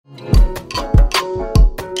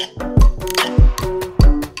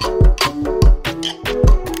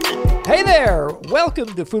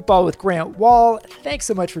Welcome to Football with Grant Wahl. Thanks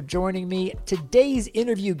so much for joining me. Today's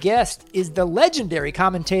interview guest is the legendary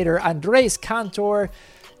commentator Andres Cantor,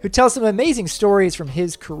 who tells some amazing stories from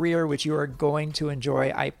his career, which you are going to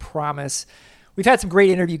enjoy, I promise. We've had some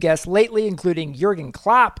great interview guests lately, including Jurgen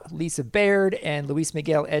Klopp, Lisa Baird, and Luis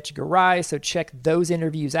Miguel Echegaray, so check those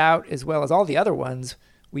interviews out, as well as all the other ones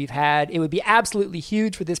we've had. It would be absolutely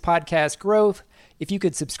huge for this podcast growth if you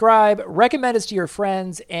could subscribe, recommend us to your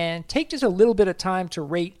friends, and take just a little bit of time to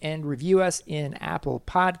rate and review us in Apple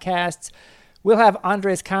Podcasts. We'll have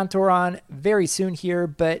Andres Cantor on very soon here,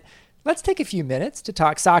 but let's take a few minutes to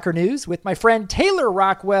talk soccer news with my friend Taylor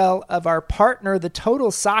Rockwell of our partner, The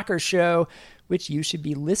Total Soccer Show, which you should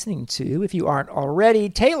be listening to if you aren't already.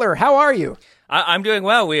 Taylor, how are you? I'm doing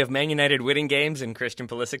well. We have Man United winning games and Christian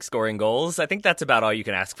Pulisic scoring goals. I think that's about all you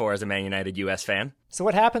can ask for as a Man United U.S. fan. So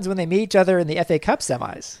what happens when they meet each other in the FA Cup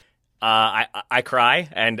semis? I cry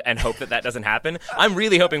and hope that doesn't happen. I'm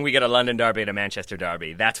really hoping we get a London derby and a Manchester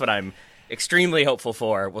derby. That's what I'm extremely hopeful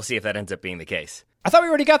for. We'll see if that ends up being the case. I thought we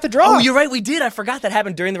already got the draw. Oh, you're right. We did. I forgot that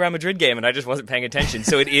happened during the Real Madrid game, and I just wasn't paying attention.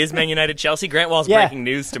 So it is Man United Chelsea. Grant Wall's breaking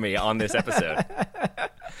news to me on this episode.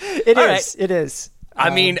 It is. I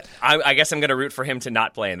mean, I guess I'm going to root for him to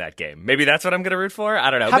not play in that game. Maybe that's what I'm going to root for.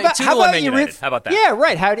 I don't know. How about 2-1 Man United. How about that? Yeah,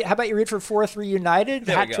 right. How about you root for 4-3 United?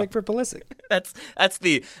 There Hat trick for Pulisic. That's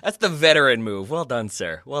the veteran move. Well done,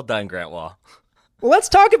 sir. Well done, Grant Wall. Well, let's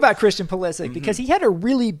talk about Christian Pulisic because he had a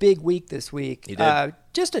really big week this week. He did.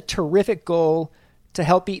 Just a terrific goal to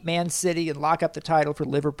help beat Man City and lock up the title for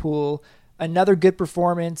Liverpool. Another good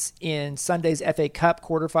performance in Sunday's FA Cup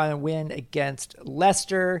quarterfinal win against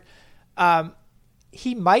Leicester.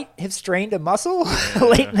 He might have strained a muscle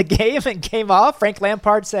late in the game and came off. Frank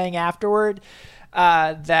Lampard saying afterward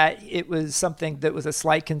that it was something that was a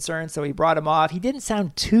slight concern, so he brought him off. He didn't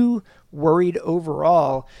sound too worried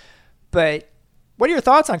overall. But what are your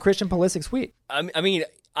thoughts on Christian Pulisic's week? I mean,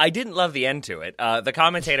 I didn't love the end to it. The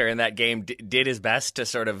commentator in that game did his best to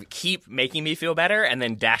sort of keep making me feel better and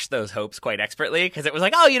then dash those hopes quite expertly because it was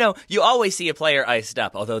like, you always see a player iced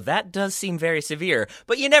up, although that does seem very severe.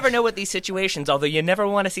 But you never know with these situations, although you never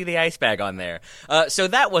want to see the ice bag on there. So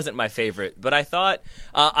that wasn't my favorite. But I thought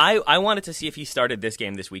I wanted to see if he started this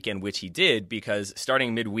game this weekend, which he did, because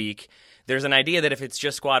starting midweek, there's an idea that if it's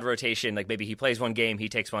just squad rotation, like maybe he plays one game, he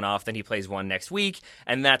takes one off, then he plays one next week,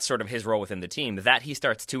 and that's sort of his role within the team. That he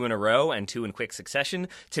starts 2 in a row and 2 in quick succession,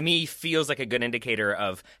 to me, feels like a good indicator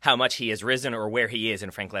of how much he has risen or where he is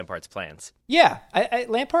in Frank Lampard's plans. Yeah,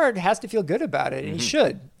 Lampard has to feel good about it, and he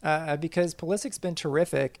should, because Pulisic's been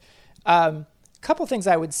terrific. Couple things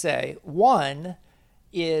I would say. One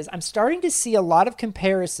is I'm starting to see a lot of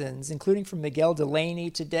comparisons, including from Miguel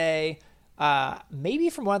Delaney today, maybe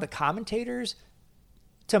from one of the commentators,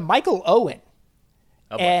 to Michael Owen.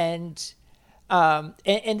 Oh, and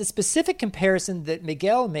the specific comparison that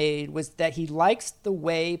Miguel made was that he likes the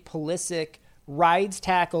way Pulisic rides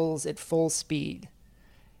tackles at full speed.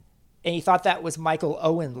 And he thought that was Michael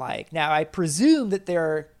Owen-like. Now, I presume that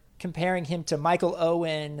they're comparing him to Michael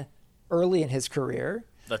Owen early in his career.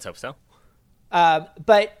 Let's hope so.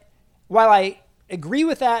 But while I agree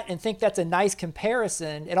with that and think that's a nice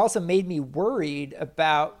comparison, it also made me worried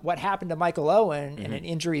about what happened to Michael Owen in an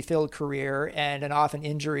injury-filled career and an often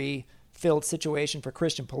injury-filled situation for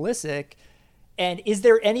Christian Pulisic. And is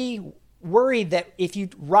there any worry that if you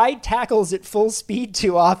ride tackles at full speed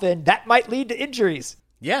too often, that might lead to injuries?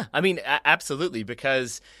 Yeah, I mean, absolutely,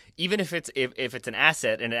 because even if it's an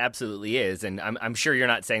asset, and it absolutely is, and I'm sure you're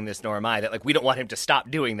not saying this, nor am I, that like we don't want him to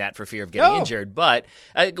stop doing that for fear of getting injured. But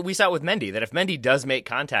we saw it with Mendy, that if Mendy does make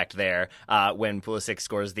contact there when Pulisic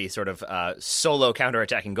scores the sort of solo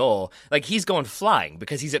counterattacking goal, like he's going flying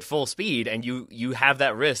because he's at full speed, and you have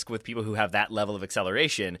that risk with people who have that level of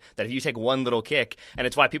acceleration that if you take one little kick, and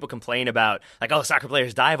it's why people complain about like, oh, soccer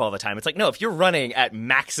players dive all the time. It's like, no, if you're running at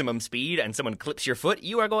maximum speed and someone clips your foot,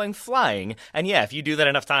 you are going flying. And yeah, if you do that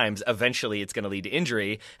enough times, eventually it's going to lead to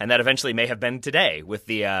injury, and that eventually may have been today with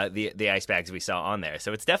the ice bags we saw on there.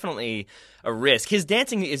 So it's definitely a risk. His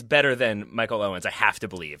dancing is better than Michael Owen's, I have to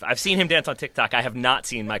believe. I've seen him dance on TikTok. I have not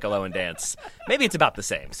seen Michael Owen dance. Maybe it's about the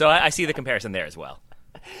same. So I see the comparison there as well.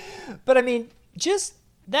 But I mean, just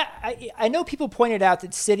that, I know people pointed out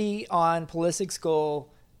that City on Pulisic's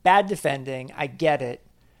goal, bad defending, I get it,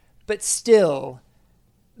 but still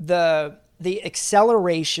the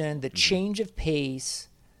acceleration, the change of pace,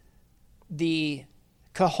 the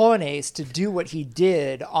cojones to do what he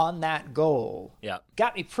did on that goal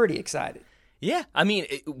got me pretty excited. Yeah, I mean,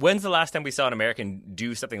 when's the last time we saw an American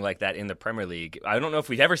do something like that in the Premier League? I don't know if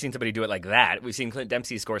we've ever seen somebody do it like that. We've seen Clint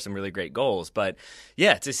Dempsey score some really great goals, but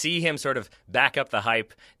yeah, to see him sort of back up the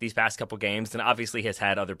hype these past couple games, and obviously has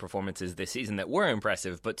had other performances this season that were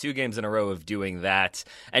impressive, but 2 games in a row of doing that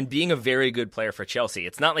and being a very good player for Chelsea.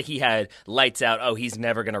 It's not like he had lights out, oh, he's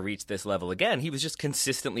never going to reach this level again. He was just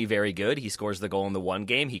consistently very good. He scores the goal in the one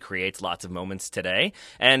game. He creates lots of moments today,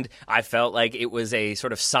 and I felt like it was a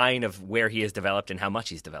sort of sign of where he is developed and how much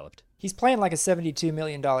he's developed. He's playing like a $72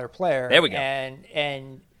 million player. There we go.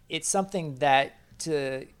 And it's something that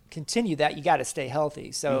to continue that, you got to stay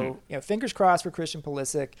healthy. So, fingers crossed for Christian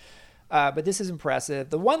Pulisic. But this is impressive.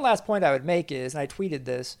 The one last point I would make is, and I tweeted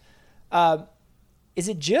this, is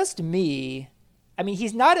it just me? I mean,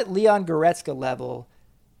 he's not at Leon Goretzka level,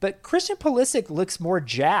 but Christian Pulisic looks more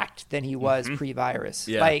jacked than he was pre-virus.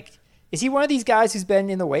 Yeah. Like, is he one of these guys who's been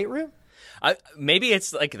in the weight room? Maybe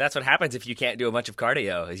it's like that's what happens if you can't do a bunch of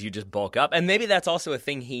cardio, is you just bulk up. And maybe that's also a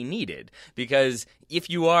thing he needed, because if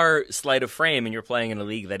you are slight of frame and you're playing in a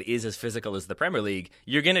league that is as physical as the Premier League,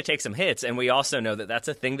 you're going to take some hits. And we also know that that's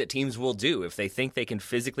a thing that teams will do. If they think they can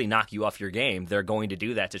physically knock you off your game, they're going to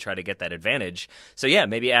do that to try to get that advantage. So yeah,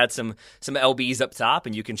 maybe add some LBs up top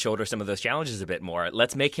and you can shoulder some of those challenges a bit more.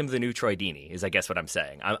 Let's make him the new Troy Deeney, is I guess what I'm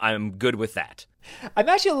saying. I'm good with that. I'm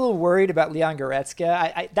actually a little worried about Leon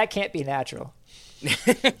Goretzka. That can't be natural.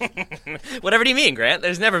 Whatever do you mean, Grant?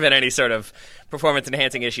 There's never been any sort of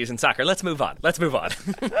performance-enhancing issues in soccer. Let's move on.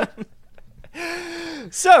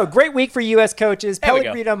 So, great week for U.S. coaches.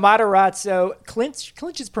 Pellegrino Matarazzo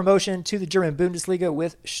clinches promotion to the German Bundesliga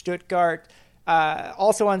with Stuttgart.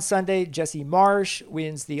 Also on Sunday, Jesse Marsch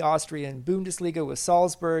wins the Austrian Bundesliga with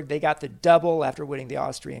Salzburg. They got the double after winning the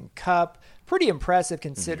Austrian Cup. Pretty impressive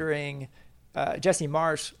considering Jesse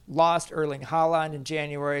Marsch lost Erling Haaland in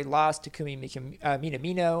January, lost Takumi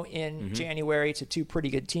Minamino in January to 2 pretty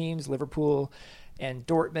good teams, Liverpool and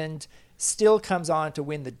Dortmund. Still comes on to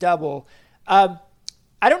win the double. I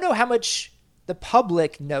don't know how much the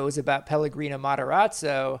public knows about Pellegrino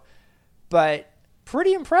Matarazzo, but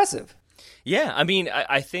pretty impressive. Yeah, I mean,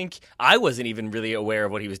 I think I wasn't even really aware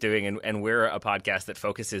of what he was doing, and we're a podcast that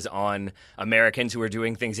focuses on Americans who are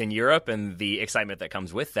doing things in Europe and the excitement that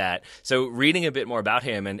comes with that. So reading a bit more about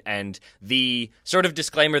him and the sort of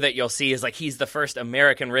disclaimer that you'll see is like he's the first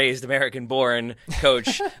American-raised, American-born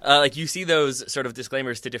coach. Like you see those sort of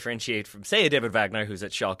disclaimers to differentiate from, say, a David Wagner who's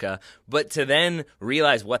at Schalke, but to then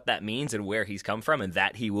realize what that means and where he's come from and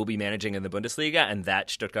that he will be managing in the Bundesliga and that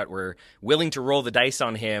Stuttgart were willing to roll the dice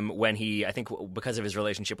on him when he, I think because of his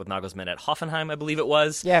relationship with Nagelsmann at Hoffenheim, I believe it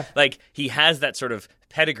was. Yeah. Like, he has that sort of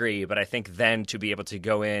pedigree, but I think then to be able to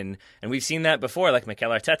go in, and we've seen that before, like Mikel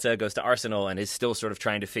Arteta goes to Arsenal and is still sort of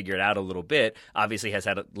trying to figure it out a little bit. Obviously has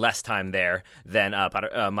had less time there than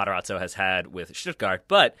Matarazzo has had with Stuttgart,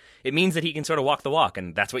 but it means that he can sort of walk the walk,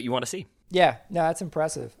 and that's what you want to see. Yeah, no, that's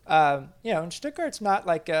impressive. And Stuttgart's not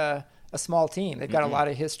like a small team. They've got a lot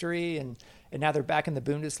of history, and now they're back in the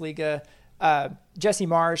Bundesliga. Jesse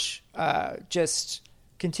Marsch just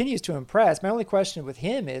continues to impress. My only question with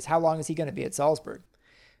him is how long is he going to be at Salzburg?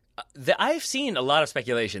 I've seen a lot of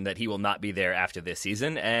speculation that he will not be there after this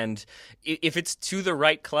season, and if it's to the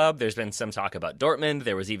right club, there's been some talk about Dortmund.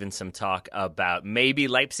 There was even some talk about maybe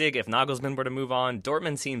Leipzig if Nagelsmann were to move on.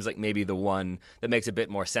 Dortmund seems like maybe the one that makes a bit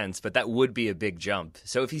more sense, but that would be a big jump.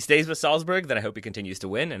 So if he stays with Salzburg, then I hope he continues to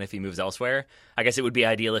win, and if he moves elsewhere, I guess it wowould be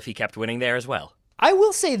ideal if he kept winning there as well. I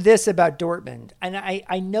will say this about Dortmund, and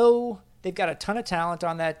I know they've got a ton of talent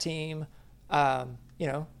on that team.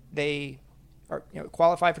 They are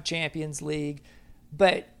qualified for Champions League,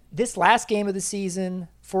 but this last game of the season,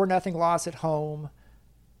 4-0 loss at home,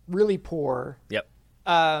 really poor. Yep.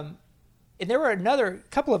 And there were a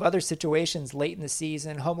couple of other situations late in the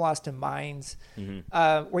season, home loss to Mainz,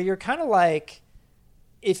 where you're kind of like,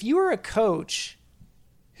 if you were a coach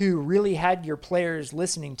who really had your players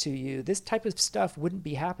listening to you, this type of stuff wouldn't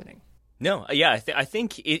be happening. No, yeah, I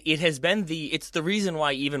think it has been it's the reason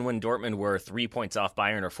why even when Dortmund were 3 points off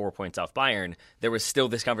Bayern or 4 points off Bayern, there was still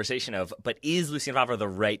this conversation of, but is Lucien Favre the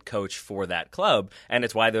right coach for that club? And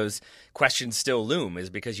it's why those questions still loom,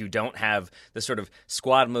 is because you don't have the sort of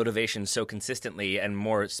squad motivation so consistently, and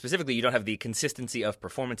more specifically, you don't have the consistency of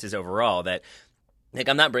performances overall that, like,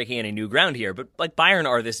 I'm not breaking any new ground here, but like Bayern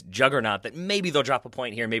are this juggernaut that maybe they'll drop a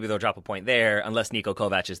point here, maybe they'll drop a point there, unless Niko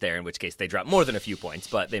Kovac is there, in which case they drop more than a few points,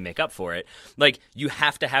 but they make up for it. Like, you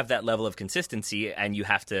have to have that level of consistency, and you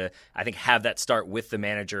have to, I think, have that start with the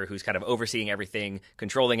manager who's kind of overseeing everything,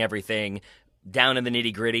 controlling everything, down in the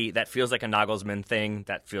nitty gritty, that feels like a Nagelsmann thing.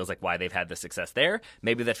 That feels like why they've had the success there.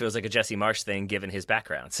 Maybe that feels like a Jesse Marsch thing given his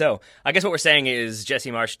background. So I guess what we're saying is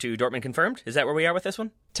Jesse Marsch to Dortmund confirmed. Is that where we are with this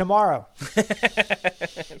one? Tomorrow.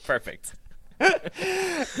 Perfect.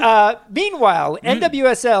 Meanwhile,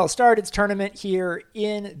 NWSL started its tournament here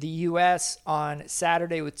in the U.S. on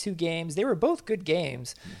Saturday with 2 games. They were both good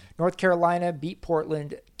games. North Carolina beat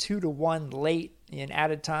Portland 2-1 late in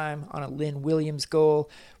added time on a Lynn Williams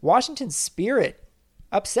goal. Washington Spirit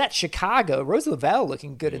upset Chicago. Rose Lavelle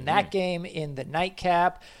looking good in that game in the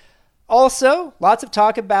nightcap. Also, lots of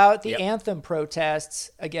talk about the anthem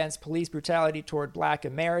protests against police brutality toward Black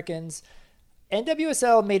Americans.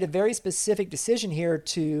 NWSL made a very specific decision here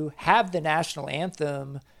to have the national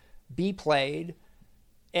anthem be played.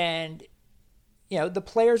 And, the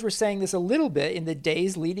players were saying this a little bit in the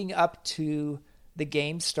days leading up to the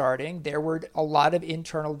game starting. There were a lot of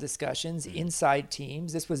internal discussions inside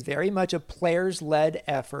teams. This was very much a players-led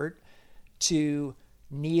effort to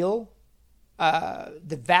kneel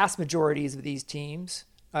the vast majorities of these teams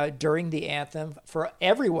during the anthem, for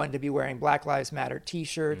everyone to be wearing Black Lives Matter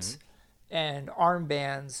t-shirts and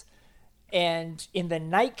armbands. And in the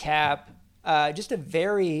nightcap, just a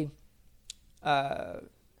very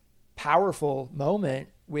powerful moment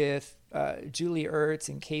with Julie Ertz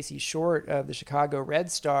and Casey Short of the Chicago Red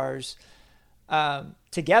Stars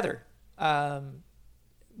together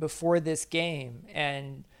before this game.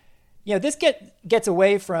 And, this gets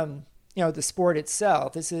away from, the sport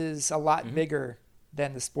itself. This is a lot bigger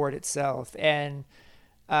than the sport itself. And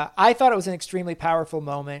I thought it was an extremely powerful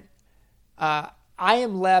moment. I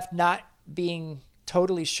am left not being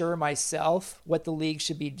totally sure myself what the league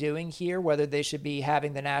should be doing here, whether they should be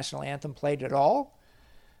having the national anthem played at all.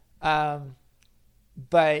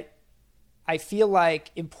 But I feel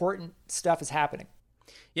like important stuff is happening.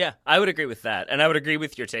 Yeah, I would agree with that. And I would agree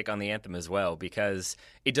with your take on the anthem as well, because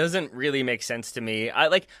it doesn't really make sense to me.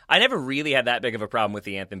 I never really had that big of a problem with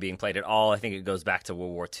the anthem being played at all. I think it goes back to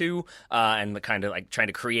World War II and the kind of like trying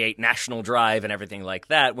to create national drive and everything like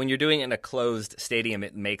that. When you're doing it in a closed stadium,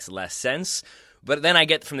 it makes less sense. But then I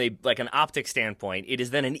get from an optic standpoint, it is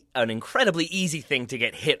then an incredibly easy thing to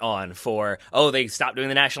get hit on for, they stopped doing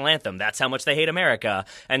the national anthem. That's how much they hate America.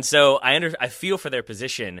 And so I feel for their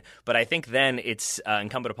position, but I think then it's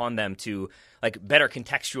incumbent upon them to better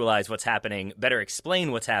contextualize what's happening, better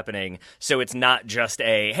explain what's happening, so it's not just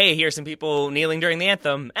hey, here's some people kneeling during the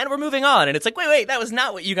anthem, and we're moving on. And it's like, wait, that was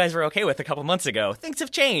not what you guys were okay with a couple months ago. Things have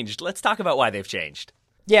changed. Let's talk about why they've changed.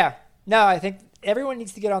 Yeah. No, I think everyone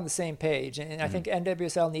needs to get on the same page. And I think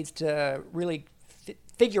NWSL needs to really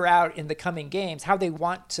figure out in the coming games how they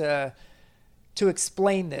want to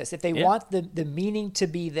explain this. If they want the meaning to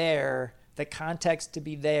be there, the context to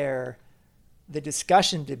be there, the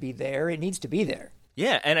discussion to be there, it needs to be there.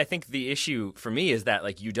 Yeah, and I think the issue for me is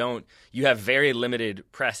that you have very limited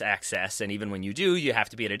press access, and even when you do, you have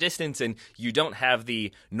to be at a distance, and you don't have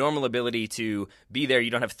the normal ability to be there. You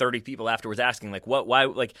don't have 30 people afterwards asking why,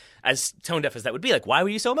 as tone deaf as that would be, why were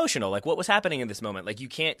you so emotional? What was happening in this moment? You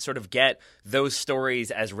can't sort of get those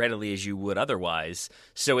stories as readily as you would otherwise.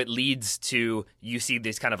 So it leads to, you see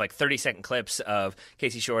these kind of 30-second clips of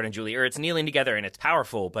Casey Short and Julie Ertz kneeling together, and it's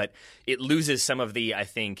powerful, but it loses some of the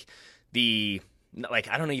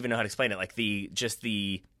I don't even know how to explain it,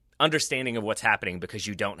 the understanding of what's happening, because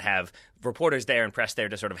you don't have reporters there and press there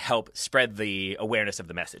to sort of help spread the awareness of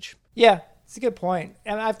the message. Yeah, it's a good point.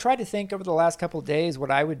 And I've tried to think over the last couple of days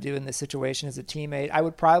what I would do in this situation as a teammate. I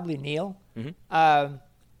would probably kneel. I'm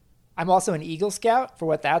also an Eagle Scout, for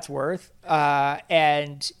what that's worth.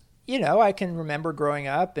 And, I can remember growing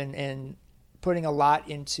up and putting a lot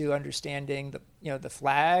into understanding the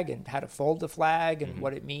flag and how to fold the flag and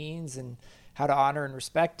what it means and how to honor and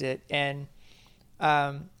respect it. And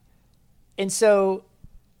so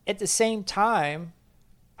at the same time,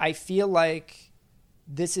 I feel like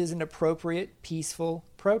this is an appropriate, peaceful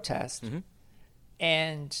protest.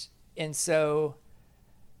 And so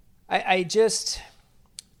I just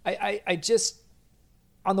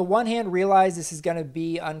on the one hand realize this is going to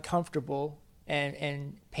be uncomfortable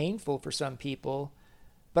and painful for some people,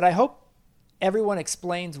 but I hope everyone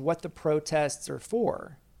explains what the protests are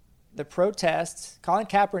for. The protests, Colin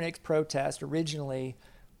Kaepernick's protest originally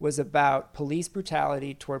was about police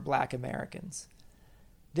brutality toward Black Americans.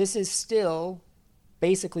 This is still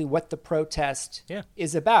basically what the protest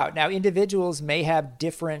is about. Now, individuals may have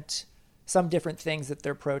some different things that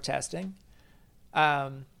they're protesting.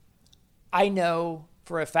 I know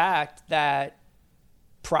for a fact that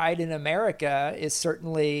Pride in America is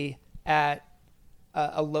certainly at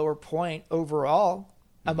a lower point overall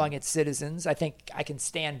among its citizens. I think I can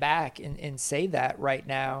stand back and say that right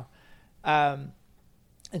now. And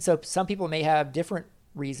so some people may have different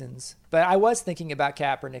reasons. But I was thinking about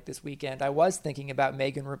Kaepernick this weekend. I was thinking about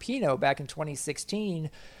Megan Rapinoe back in 2016,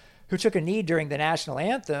 who took a knee during the national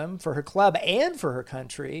anthem for her club and for her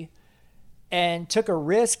country, and took a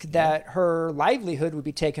risk that her livelihood would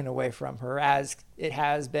be taken away from her, as it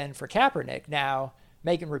has been for Kaepernick. Now,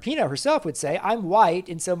 Megan Rapinoe herself would say, I'm white,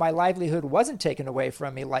 and so my livelihood wasn't taken away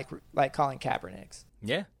from me like Colin Kaepernick's.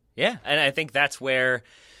 Yeah. And I think that's where,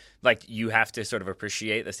 like, you have to sort of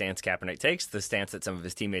appreciate the stance Kaepernick takes, the stance that some of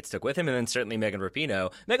his teammates took with him, and then certainly Megan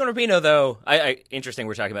Rapinoe. Megan Rapinoe, though, interesting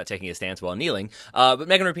we're talking about taking a stance while kneeling, but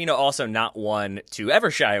Megan Rapinoe also not one to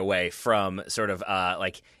ever shy away from sort of,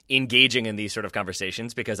 engaging in these sort of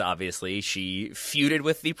conversations, because obviously she feuded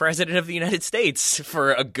with the president of the United States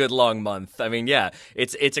for a good long month. I mean, yeah,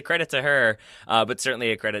 it's a credit to her, but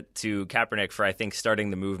certainly a credit to Kaepernick for, I think, starting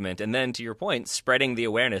the movement. And then, to your point, spreading the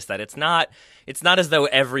awareness that it's not as though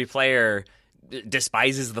every player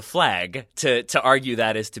despises the flag. To argue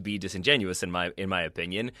that is to be disingenuous, in my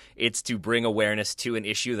opinion. It's to bring awareness to an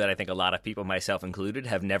issue that I think a lot of people, myself included,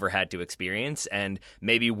 have never had to experience and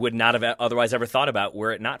maybe would not have otherwise ever thought about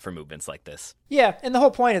were it not for movements like this. Yeah, and the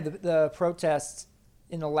whole point of the protests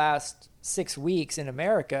in the last 6 weeks in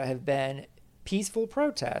America have been peaceful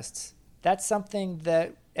protests. That's something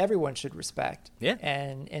that everyone should respect. Yeah.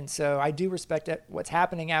 And so I do respect what's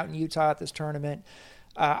happening out in Utah at this tournament.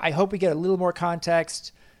 I hope we get a little more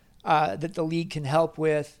context that the league can help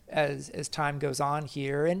with as time goes on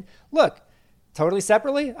here. And look, totally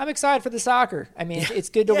separately, I'm excited for the soccer. I mean, it's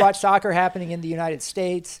good to watch soccer happening in the United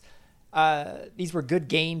States. These were good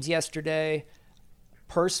games yesterday.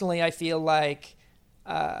 Personally, I feel like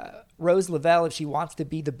Rose Lavelle, if she wants to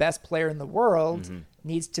be the best player in the world,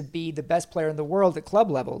 needs to be the best player in the world at club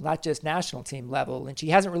level, not just national team level. And she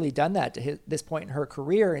hasn't really done that to this point in her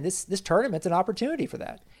career. And this tournament's an opportunity for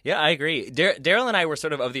that. Yeah, I agree. Daryl and I were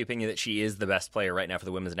sort of the opinion that she is the best player right now for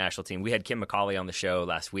the women's national team. We had Kim McCauley on the show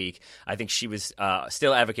last week. I think she was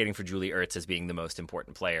still advocating for Julie Ertz as being the most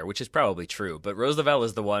important player, which is probably true. But Rose Lavelle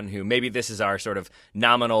is the one who, maybe this is our sort of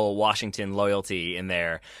nominal Washington loyalty in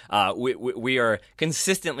there. We are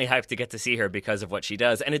consistently hyped to get to see her because of what she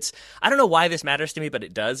does. And I don't know why this matters to me, but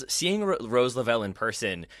it does. Seeing Rose Lavelle in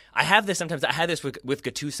person, I have this sometimes. I had this with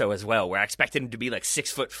Gattuso as well, where I expected him to be like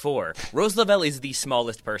 6'4". Rose Lavelle is the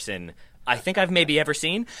smallest person I think I've maybe ever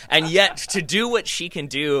seen, and yet to do what she can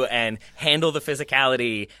do and handle the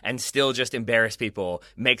physicality and still just embarrass people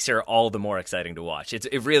makes her all the more exciting to watch.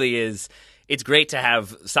 It really is. It's great to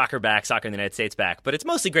have soccer in the United States back, but it's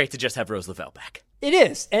mostly great to just have Rose Lavelle back. It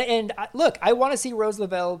is. And look, I want to see Rose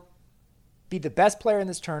Lavelle be the best player in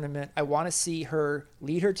this tournament. I want to see her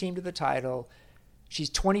lead her team to the title. She's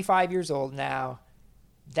 25 years old now.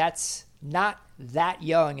 That's not that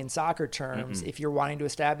young in soccer terms if you're wanting to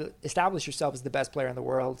establish yourself as the best player in the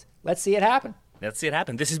world. Let's see it happen. Let's see it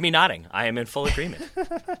happen. This is me nodding. I am in full agreement.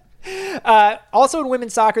 Also in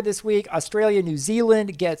women's soccer this week, Australia-New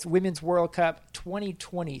Zealand gets Women's World Cup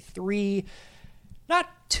 2023. Not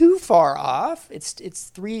too far off. It's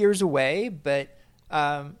 3 years away, but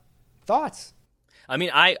thoughts? I mean,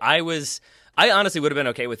 I honestly would have been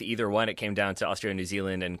okay with either one. It came down to Australia, New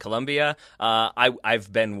Zealand, and Colombia.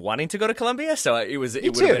 I've been wanting to go to Colombia, so it would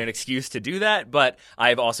have been an excuse to do that. But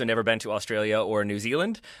I've also never been to Australia or New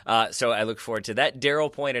Zealand, so I look forward to that.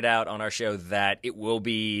 Daryl pointed out on our show that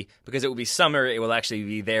because it will be summer, it will actually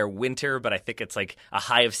be their winter, but I think it's like a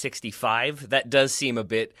high of 65. That does seem a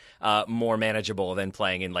bit more manageable than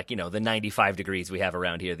playing in the 95 degrees we have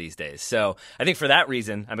around here these days. So I think for that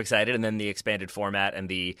reason, I'm excited. And then the expanded format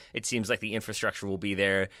and it seems like the infrastructure will be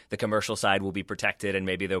there. The commercial side will be protected, and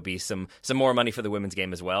maybe there'll be some more money for the women's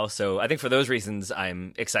game as well. So I think for those reasons,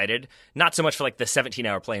 I'm excited. Not so much for the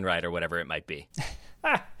 17-hour plane ride or whatever it might be.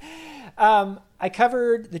 I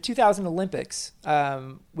covered the 2000 Olympics,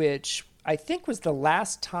 which I think was the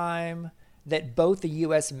last time that both the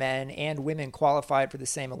U.S. men and women qualified for the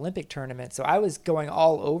same Olympic tournament. So I was going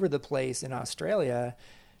all over the place in Australia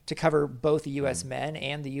to cover both the U.S. men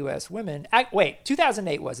and the U.S. women.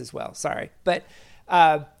 2008 was as well. Sorry. But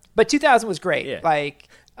 2000 was great. Yeah.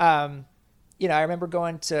 I remember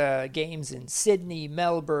going to games in Sydney,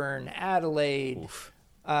 Melbourne, Adelaide,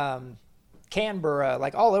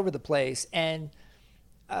 Canberra, all over the place. And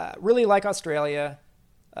really like Australia.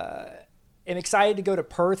 I'm excited to go to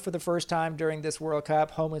Perth for the first time during this World Cup,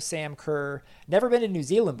 home of Sam Kerr. Never been to New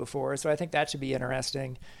Zealand before, so I think that should be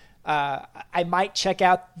interesting. I might check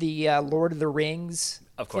out the Lord of the Rings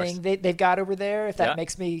thing they've got over there. If that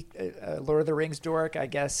makes me a Lord of the Rings dork, I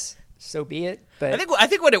guess so be it. But I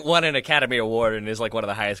think when it won an Academy Award and is like one of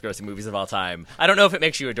the highest grossing movies of all time, I don't know if it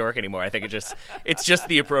makes you a dork anymore. I think it's just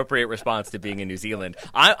the appropriate response to being in New Zealand.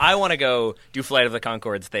 I want to go do Flight of the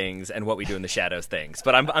Conchords things and What We Do in the Shadows things,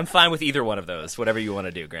 but I'm fine with either one of those. Whatever you want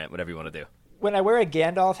to do, Grant. Whatever you want to do. When I wear a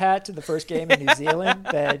Gandalf hat to the first game in New Zealand,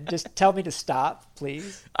 then just tell me to stop,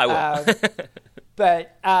 please. I will.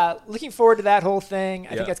 But looking forward to that whole thing.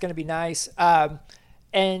 I think that's going to be nice.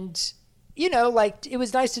 And like it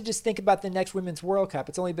was nice to just think about the next Women's World Cup.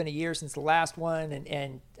 It's only been a year since the last one,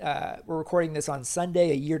 and we're recording this on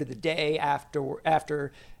Sunday, a year to the day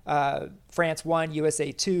after France won,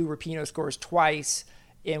 USA 2. Rapinoe scores twice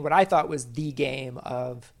in what I thought was the game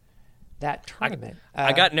of that tournament.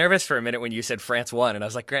 I got nervous for a minute when you said France won, and I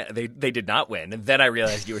was like, Grant, they did not win. And then I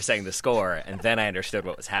realized you were saying the score, and then I understood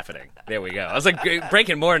what was happening. There we go. I was like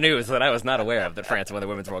breaking more news that I was not aware of, that France won the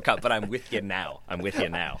Women's World Cup, but I'm with you now.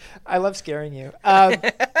 I love scaring you.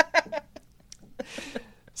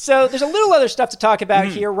 So there's a little other stuff to talk about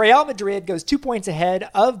here. Real Madrid goes 2 points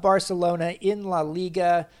ahead of Barcelona in La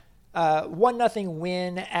Liga. 1-0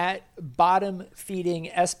 win at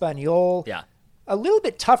bottom-feeding Espanyol. Yeah. A little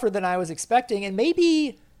bit tougher than I was expecting, and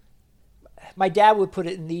maybe my dad would put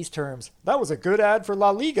it in these terms. That was a good ad for La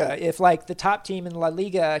Liga. If like the top team in La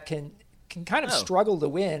Liga can kind of struggle to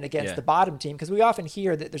win against the bottom team, because we often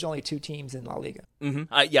hear that there's only 2 teams in La Liga.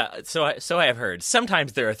 Yeah, so I have heard.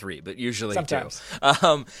 Sometimes there are 3, but usually sometimes.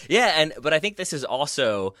 2. But I think this is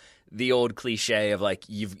also the old cliche of like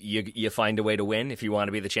you find a way to win. If you want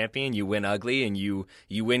to be the champion, you win ugly, and you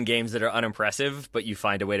win games that are unimpressive, but you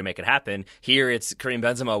find a way to make it happen. Here it's Karim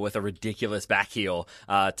Benzema with a ridiculous back heel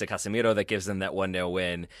to Casemiro that gives them that 1-0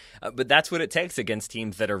 win. But that's what it takes against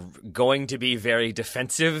teams that are going to be very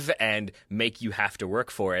defensive and make you have to work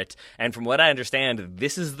for it. And from what I understand,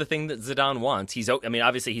 this is the thing that Zidane wants.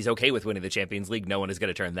 Obviously he's okay with winning the Champions League. No one is going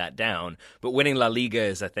to turn that down. But winning La Liga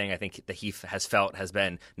is a thing I think that he has felt has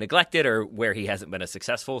been neglected, or where he hasn't been as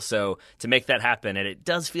successful. So to make that happen, and it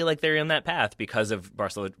does feel like they're in that path because of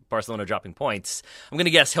Barcelona dropping points, I'm going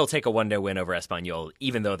to guess he'll take a 1-0 win over Espanyol,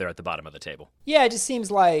 even though they're at the bottom of the table. Yeah, it just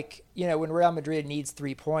seems like, when Real Madrid needs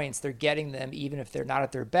 3 points, they're getting them even if they're not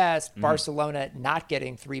at their best. Barcelona not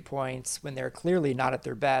getting 3 points when they're clearly not at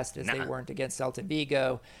their best, as they weren't against Celta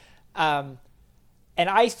Vigo. And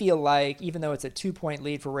I feel like, even though it's a 2-point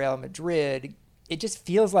lead for Real Madrid, it just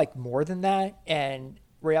feels like more than that. And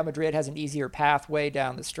Real Madrid has an easier pathway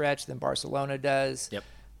down the stretch than Barcelona does. Yep.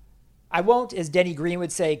 I won't, as Denny Green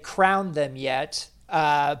would say, crown them yet,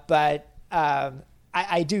 but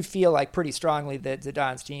I do feel like pretty strongly that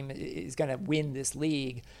Zidane's team is going to win this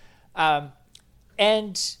league. And,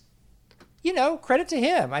 credit to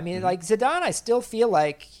him. I mean, like Zidane, I still feel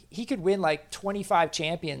like he could win like 25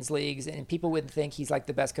 Champions Leagues and people wouldn't think he's like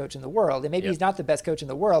the best coach in the world. And maybe he's not the best coach in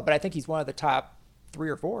the world, but I think he's one of the top 3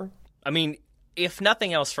 or 4. I mean, if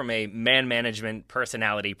nothing else from a man management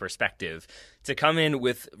personality perspective, to come in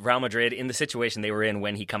with Real Madrid in the situation they were in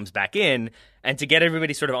when he comes back in, and to get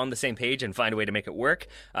everybody sort of on the same page and find a way to make it work.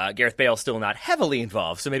 Gareth Bale still not heavily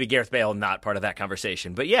involved, so maybe Gareth Bale not part of that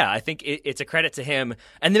conversation. But yeah, I think it's a credit to him.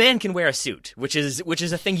 And the man can wear a suit, which is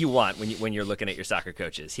a thing you want when you're looking at your soccer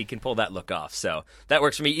coaches. He can pull that look off, so that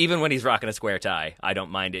works for me. Even when he's rocking a square tie, I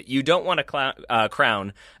don't mind it. You don't want to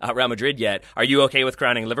crown Real Madrid yet. Are you okay with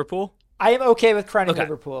crowning Liverpool? I am okay with crowning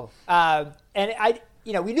Liverpool. And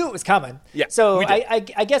we knew it was coming. Yeah, so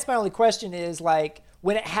I guess my only question is, like,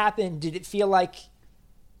 when it happened, did it feel like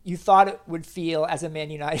you thought it would feel as a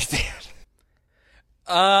Man United fan?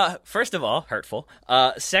 First of all, hurtful.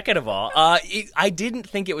 Second of all, I didn't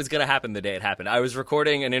think it was going to happen the day it happened. I was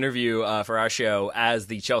recording an interview for our show as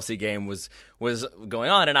the Chelsea game was going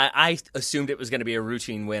on, and I assumed it was going to be a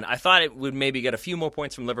routine win. I thought it would maybe get a few more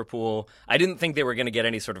points from Liverpool. I didn't think they were going to get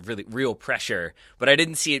any sort of really real pressure, but I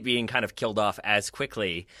didn't see it being kind of killed off as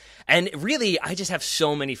quickly. And really, I just have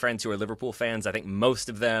so many friends who are Liverpool fans. I think most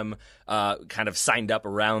of them kind of signed up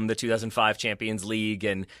around the 2005 Champions League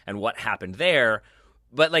and what happened there.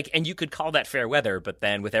 But and you could call that fair weather, but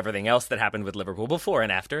then with everything else that happened with Liverpool before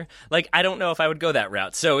and after, I don't know if I would go that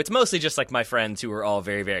route. So it's mostly just my friends who are all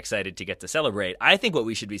very, very excited to get to celebrate. I think what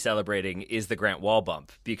we should be celebrating is the Grant Wall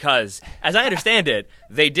bump, because as I understand it,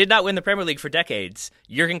 they did not win the Premier League for decades.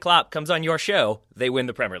 Jurgen Klopp comes on your show, they win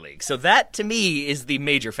the Premier League. So that, to me, is the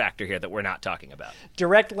major factor here that we're not talking about.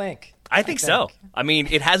 Direct link. I think so. I mean,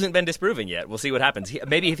 it hasn't been disproven yet. We'll see what happens.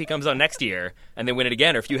 Maybe if he comes on next year and they win it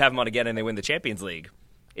again, or if you have him on again and they win the Champions League,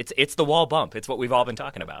 it's the Wall bump. It's what we've all been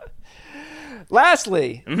talking about.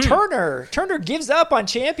 Lastly, Turner gives up on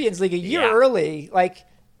Champions League a year early.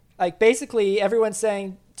 Like basically everyone's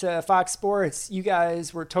saying to Fox Sports, you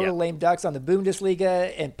guys were total lame ducks on the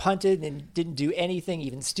Bundesliga and punted and didn't do anything,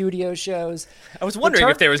 even studio shows. I was wondering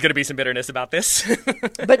if there was going to be some bitterness about this.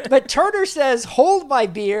 but Turner says, hold my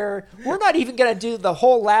beer. We're not even going to do the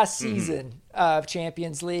whole last season of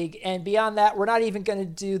Champions League. And beyond that, we're not even going to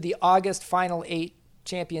do the August Final 8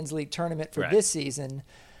 Champions League tournament for this season.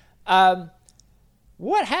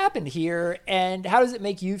 What happened here, and how does it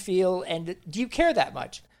make you feel, and do you care that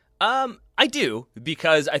much? I do,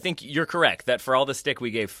 because I think you're correct that for all the stick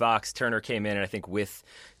we gave Fox, Turner came in, and I think with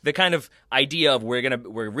the kind of idea of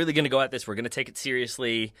we're really gonna go at this, we're gonna take it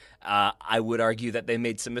seriously. I would argue that they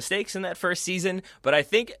made some mistakes in that first season, but I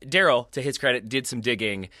think Daryl, to his credit, did some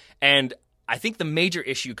digging, and I think the major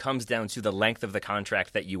issue comes down to the length of the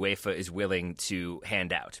contract that UEFA is willing to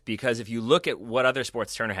hand out. Because if you look at what other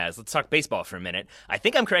sports Turner has, let's talk baseball for a minute. I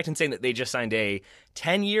think I'm correct in saying that they just signed a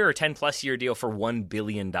 10-year or 10-plus year deal for $1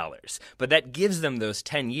 billion. But that gives them those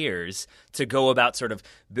 10 years to go about sort of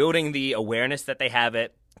building the awareness that they have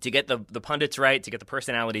it, to get the pundits right, to get the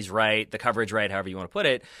personalities right, the coverage right, however you want to put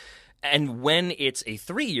it. And when it's a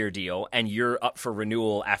 3-year deal and you're up for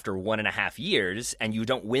renewal after 1.5 years and you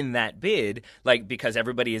don't win that bid, like because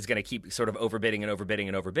everybody is going to keep sort of overbidding and overbidding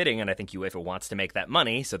and overbidding, and I think UEFA wants to make that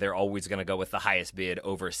money, so they're always going to go with the highest bid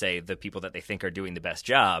over, say, the people that they think are doing the best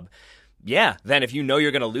job. Yeah, then if you know you're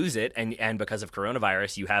going to lose it and because of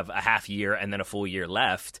coronavirus you have a half year and then a full year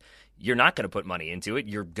left, you're not going to put money into it.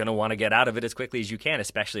 You're going to want to get out of it as quickly as you can,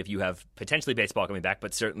 especially if you have potentially baseball coming back,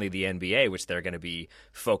 but certainly the NBA, which they're going to be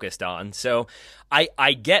focused on. So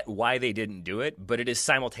I get why they didn't do it, but it is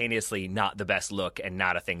simultaneously not the best look and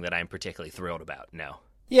not a thing that I'm particularly thrilled about, no.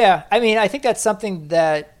 Yeah, I mean, I think that's something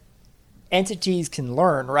that entities can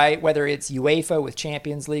learn, right? Whether it's UEFA with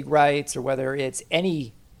Champions League rights or whether it's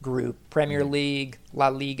any group, Premier League, La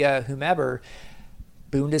Liga, whomever,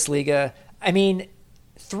 Bundesliga. I mean,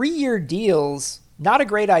 3-year deals, not a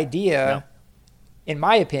great idea, in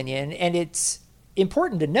my opinion. And it's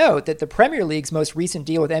important to note that the Premier League's most recent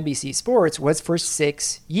deal with NBC Sports was for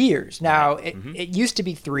 6 years. Now, it used to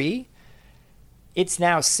be 3. It's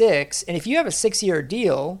now 6. And if you have a 6-year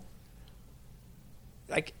deal,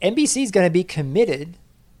 like NBC is going to be committed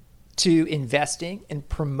to investing and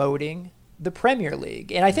promoting the Premier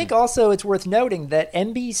League. And I think also it's worth noting that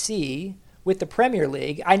NBC with the Premier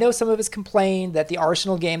League, I know some of us complained that the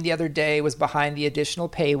Arsenal game the other day was behind the additional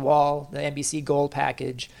paywall, the NBC Gold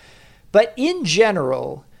package. But in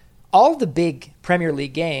general, all the big Premier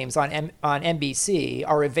League games on NBC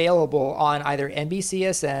are available on either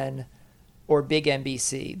NBCSN or Big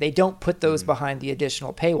NBC. They don't put those behind the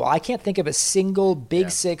additional paywall. I can't think of a single Big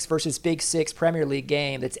Six versus Big Six Premier League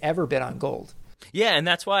game that's ever been on Gold. Yeah, and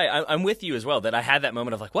that's why I'm with you as well, that I had that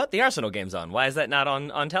moment of like, what? The Arsenal game's on. Why is that not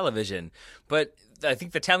on television? But I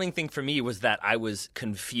think the telling thing for me was that I was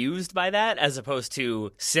confused by that as opposed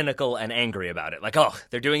to cynical and angry about it. Like, oh,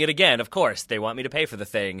 they're doing it again. Of course, they want me to pay for the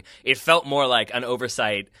thing. It felt more like an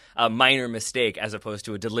oversight, a minor mistake, as opposed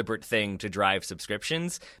to a deliberate thing to drive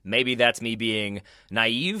subscriptions. Maybe that's me being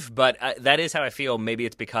naive, but that is how I feel. Maybe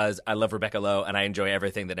it's because I love Rebecca Lowe and I enjoy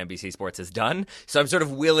everything that NBC Sports has done. So I'm sort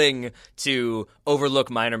of willing to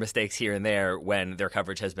overlook minor mistakes here and there when their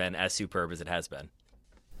coverage has been as superb as it has been.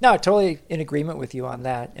 No, totally in agreement with you on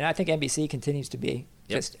that. And I think NBC continues to be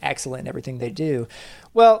just excellent in everything they do.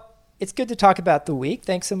 Well, it's good to talk about the week.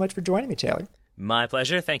 Thanks so much for joining me, Taylor. My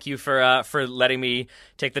pleasure. Thank you for letting me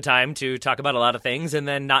take the time to talk about a lot of things and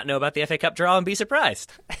then not know about the FA Cup draw and be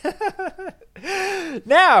surprised.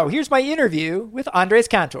 Now, here's my interview with Andres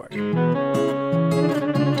Cantor.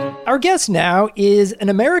 Our guest now is an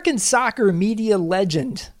American soccer media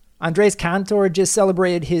legend. Andres Cantor just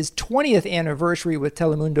celebrated his 20th anniversary with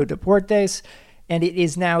Telemundo Deportes, and it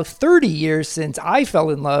is now 30 years since I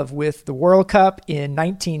fell in love with the World Cup in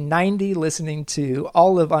 1990, listening to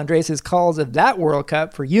all of Andres' calls of that World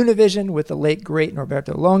Cup for Univision with the late, great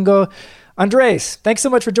Norberto Longo. Andres, thanks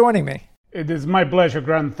so much for joining me. It is my pleasure,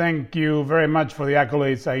 Grant. Thank you very much for the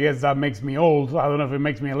accolades. I guess that makes me old. I don't know if it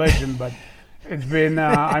makes me a legend, but it's been,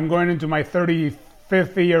 I'm going into my 35th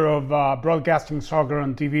year of broadcasting soccer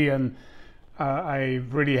on TV, and I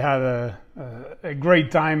really had a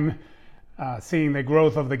great time seeing the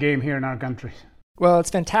growth of the game here in our country. Well,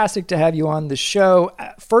 it's fantastic to have you on the show.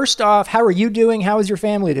 First off, how are you doing? How is your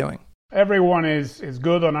family doing? Everyone is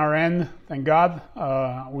good on our end, thank God.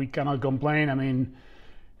 We cannot complain. I mean,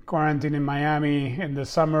 quarantine in Miami in the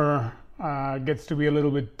summer gets to be a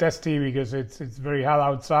little bit testy because it's very hot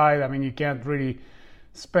outside. I mean, you can't really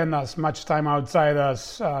spend as much time outside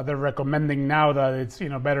as they're recommending now that it's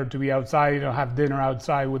better to be outside, have dinner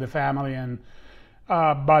outside with the family, and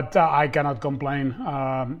but I cannot complain.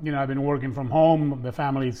 I've been working from home. The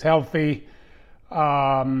family is healthy.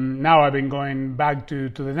 Now I've been going back to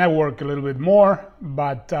the network a little bit more,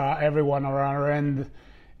 but everyone around our end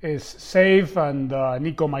is safe. And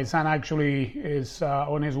Nico, my son, actually is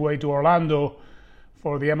on his way to Orlando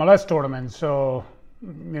for the MLS tournament. So,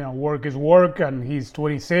 work is work, and he's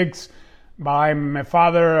 26, but I'm a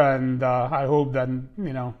father, and I hope that,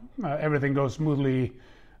 everything goes smoothly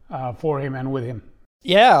for him and with him.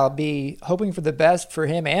 Yeah, I'll be hoping for the best for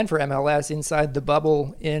him and for MLS inside the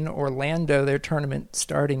bubble in Orlando, their tournament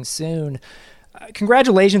starting soon.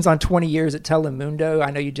 Congratulations on 20 years at Telemundo. I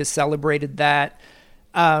know you just celebrated that.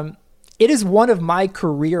 It is one of my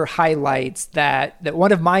career highlights that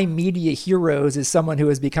one of my media heroes is someone who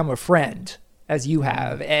has become a friend, as you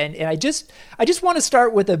have. And I just want to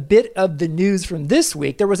start with a bit of the news from this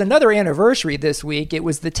week. There was another anniversary this week. It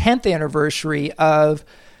was the 10th anniversary of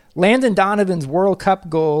Landon Donovan's World Cup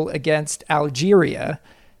goal against Algeria.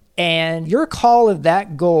 And your call of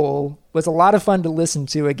that goal was a lot of fun to listen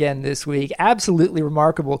to again this week. Absolutely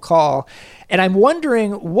remarkable call. And I'm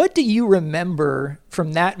wondering, what do you remember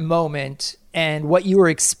from that moment and what you were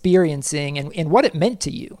experiencing and what it meant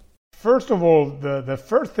to you? First of all, the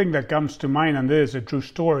first thing that comes to mind, and this is a true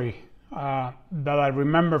story, that I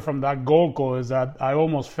remember from that goal call is that I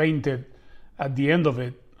almost fainted at the end of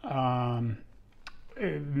it.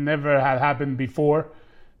 It never had happened before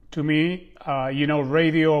to me.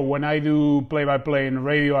 Radio, when I do play-by-play in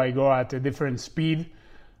radio, I go at a different speed.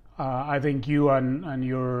 I think you and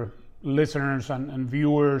your listeners and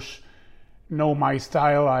viewers know my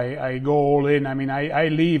style. I go all in. I mean, I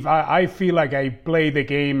leave. I feel like I play the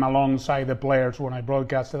game alongside the players when I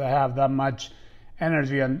broadcast it. I have that much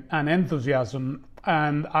energy and enthusiasm.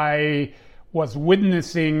 And I was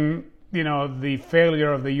witnessing the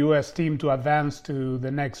failure of the U.S. team to advance to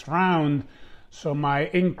the next round. So my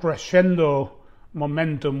increscendo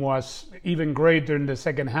momentum was even greater in the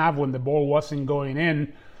second half when the ball wasn't going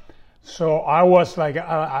in. So I was like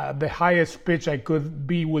the highest pitch I could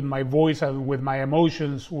be with my voice and with my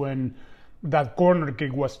emotions when that corner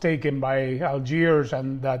kick was taken by Algiers,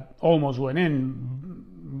 and that almost went in,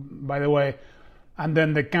 by the way. And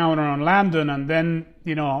then the counter on Landon, and then,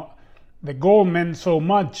 the goal meant so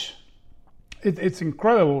much. It's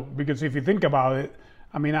incredible, because if you think about it,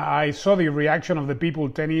 I mean, I saw the reaction of the people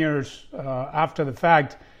 10 years after the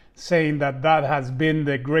fact saying that has been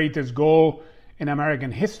the greatest goal in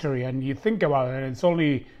American history. And you think about it, it's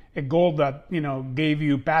only a goal that, gave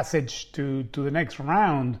you passage to the next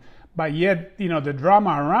round. But yet, the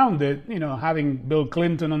drama around it, having Bill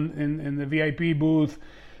Clinton in the VIP booth,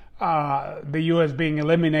 the U.S. being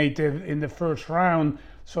eliminated in the first round.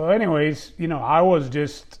 So anyways, I was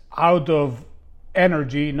just out of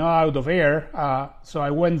energy, not out of air. So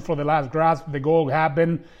I went for the last grasp. The goal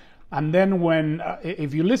happened. And then when,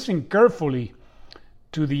 if you listen carefully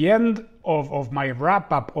to the end of my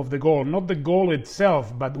wrap-up of the goal, not the goal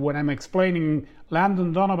itself, but when I'm explaining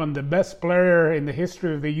Landon Donovan, the best player in the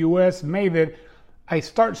history of the U.S., made it, I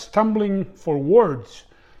start stumbling for words.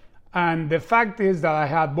 And the fact is that I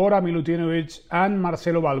had Bora Milutinovic and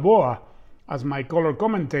Marcelo Balboa as my color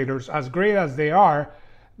commentators. As great as they are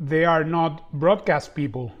not broadcast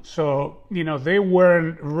people. So, they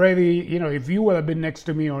weren't ready. If you would have been next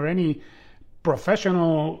to me, or any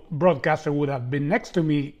professional broadcaster would have been next to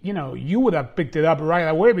me, you would have picked it up right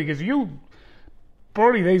away, because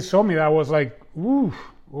they saw me that I was like, ooh.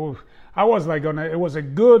 I was like it was a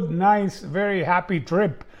good, nice, very happy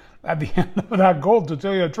trip at the end of that goal, to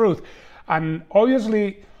tell you the truth. And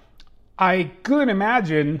obviously, I couldn't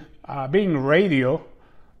imagine being radio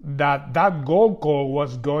that goal call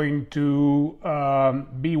was going to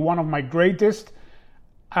be one of my greatest,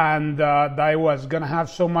 and that I was going to have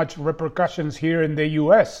so much repercussions here in the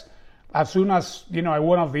U.S. As soon as, I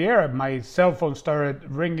went off the air, my cell phone started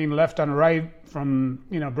ringing left and right from,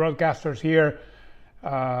 broadcasters here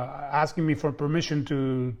asking me for permission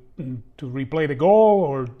to replay the goal,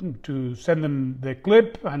 or to send them the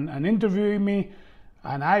clip and interviewing me.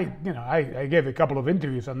 And I gave a couple of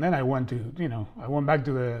interviews, and then I went back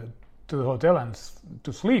to the hotel and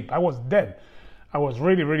to sleep. I was dead. I was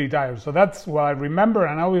really, really tired. So that's what I remember,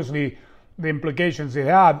 and obviously the implications it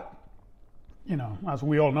had. As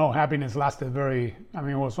we all know, happiness lasted it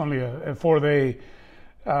was only a 4-day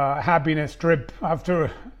happiness trip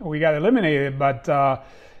after we got eliminated. But that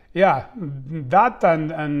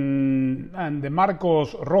and the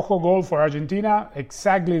Marcos Rojo goal for Argentina,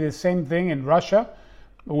 exactly the same thing in Russia,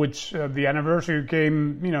 which the anniversary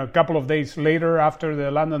came, a couple of days later after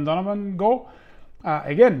the Landon Donovan goal.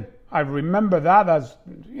 Again, I remember that as,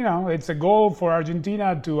 it's a goal for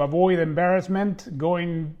Argentina to avoid embarrassment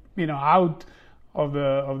going, out of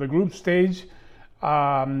the group stage.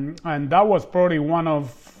 And that was probably one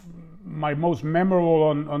of my most memorable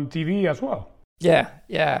on TV as well.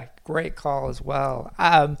 Yeah, great call as well.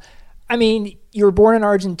 I mean, you were born in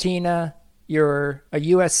Argentina. You're a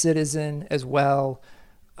U.S. citizen as well.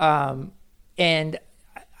 And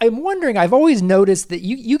I'm wondering, I've always noticed that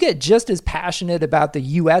you get just as passionate about the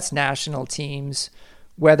U.S. national teams,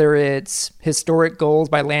 whether it's historic goals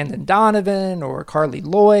by Landon Donovan or Carly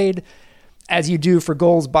Lloyd, as you do for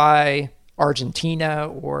goals by Argentina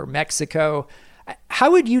or Mexico.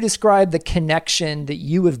 How would you describe the connection that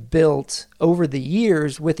you have built over the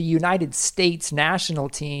years with the United States national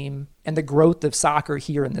team and the growth of soccer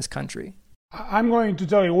here in this country? I'm going to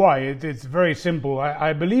tell you why. It's very simple.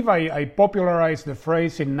 I believe I popularized the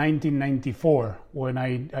phrase in 1994 when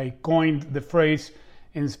I coined the phrase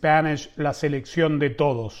in Spanish, la selección de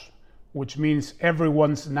todos, which means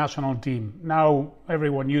everyone's national team. Now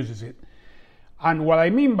everyone uses it. And what I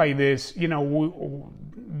mean by this, we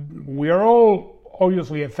are all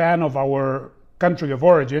obviously a fan of our country of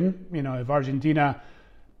origin. If Argentina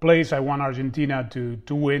plays, I want Argentina to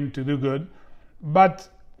win, to do good. But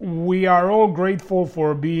we are all grateful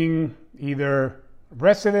for being either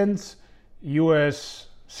residents, U.S.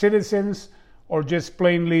 citizens, or just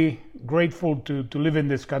plainly grateful to live in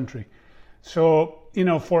this country. So,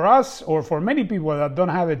 for us, or for many people that don't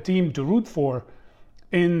have a team to root for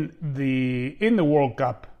in the World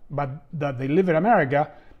Cup, but that they live in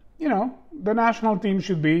America, the national team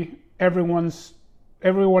should be everyone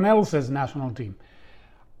else's national team.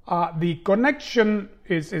 The connection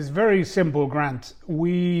is very simple, Grant.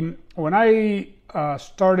 When I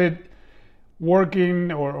started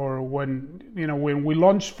working, or when we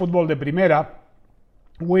launched Fútbol de Primera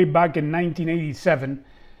way back in 1987,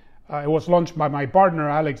 it was launched by my partner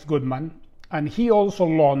Alex Goodman, and he also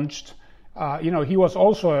launched. He was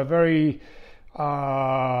also a very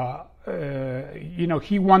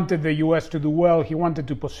he wanted the U.S. to do well. He wanted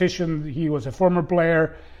to position. He was a former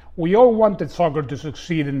player. We all wanted soccer to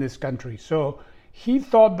succeed in this country. So he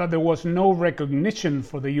thought that there was no recognition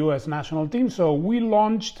for the U.S. national team. So we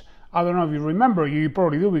launched, I don't know if you remember, you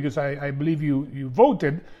probably do because I believe you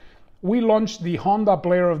voted. We launched the Honda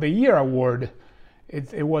Player of the Year award.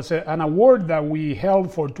 It was an award that we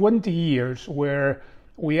held for 20 years where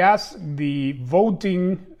we asked the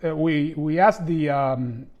voting, we asked the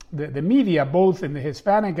media, both in the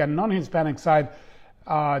Hispanic and non-Hispanic side,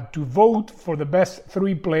 to vote for the best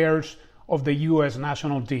 3 players of the U.S.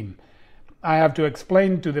 national team. I have to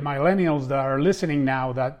explain to the millennials that are listening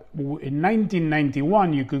now that in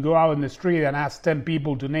 1991, you could go out in the street and ask 10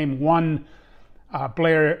 people to name one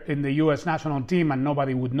player in the U.S. national team and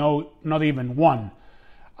nobody would know, not even one.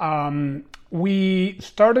 We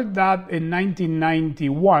started that in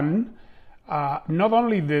 1991. Not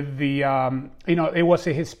only it was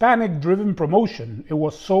a Hispanic-driven promotion. It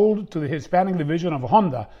was sold to the Hispanic division of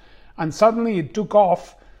Honda, and suddenly it took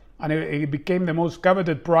off, and it became the most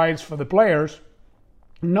coveted prize for the players.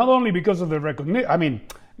 Not only because of the recognition,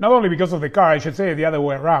 not only because of the car. I should say it the other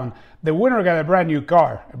way around. The winner got a brand new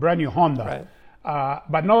car, a brand new Honda. Right.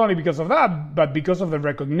 But not only because of that, but because of the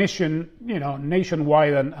recognition,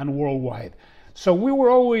 nationwide and worldwide. So we were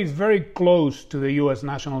always very close to the U.S.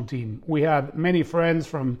 national team. We had many friends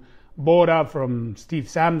from Bora, from Steve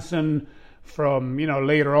Sampson, from,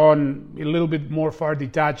 later on, a little bit more far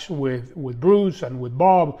detached with Bruce and with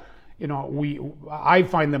Bob. I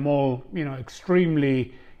find them all,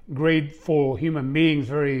 extremely grateful human beings,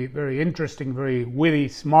 very, very interesting, very witty,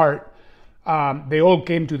 smart. They all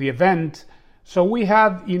came to the event. So we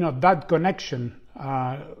had, that connection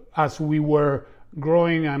as we were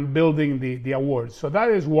growing and building the awards. So that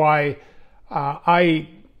is why I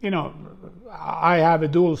have a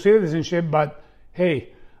dual citizenship, but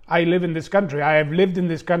hey, I live in this country. I have lived in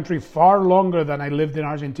this country far longer than I lived in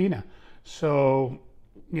Argentina. So,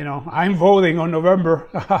 I'm voting on November.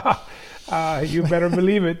 You better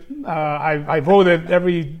believe it. I voted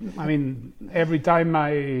every time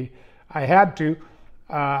I had to.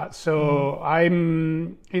 I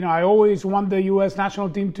always want the U.S. national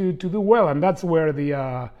team to do well, and that's where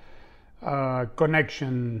the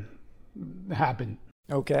connection happened.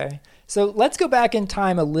 Okay. So let's go back in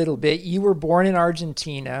time a little bit. You were born in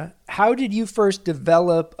Argentina. How did you first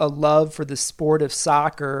develop a love for the sport of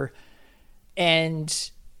soccer,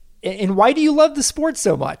 and why do you love the sport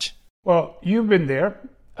so much? Well, you've been there.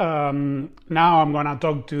 Now I'm going to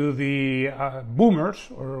talk to the boomers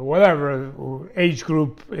or whatever age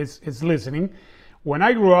group is listening. When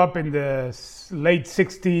I grew up in the late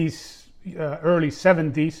 60s, early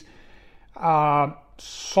 70s,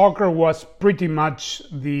 soccer was pretty much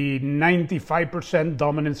the 95%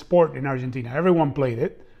 dominant sport in Argentina. Everyone played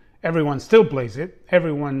it. Everyone still plays it.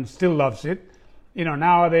 Everyone still loves it.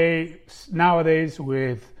 Nowadays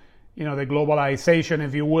with, the globalization,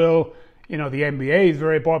 if you will, the NBA is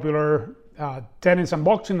very popular. Tennis and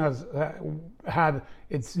boxing has had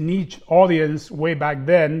its niche audience way back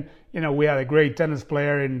then. We had a great tennis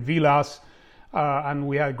player in Vilas, and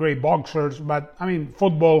we had great boxers. But,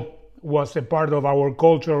 football was a part of our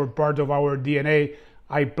culture, part of our DNA.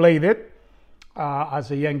 I played it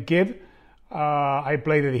as a young kid. I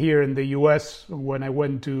played it here in the U.S. when I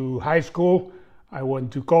went to high school. I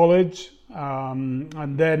went to college.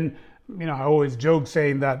 And then, I always joke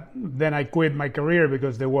saying that then I quit my career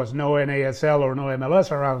because there was no NASL or no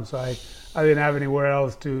MLS around. So I didn't have anywhere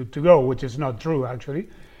else to go, which is not true, actually.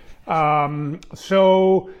 I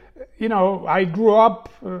grew up,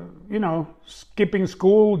 skipping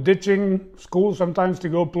school, ditching school sometimes to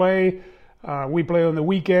go play. We played on the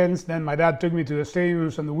weekends. Then my dad took me to the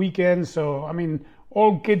stadiums on the weekends. So,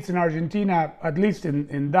 all kids in Argentina, at least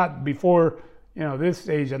in that before, this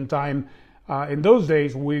age and time, in those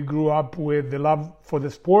days, we grew up with the love for the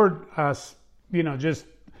sport as, just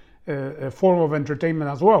a form of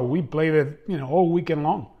entertainment as well. We played it, all weekend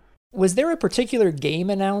long. Was there a particular game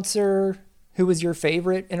announcer who was your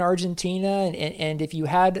favorite in Argentina? And if you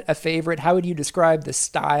had a favorite, how would you describe the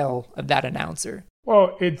style of that announcer?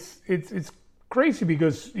 Well, it's crazy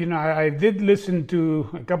because, I did listen to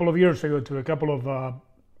a couple of years ago to a couple of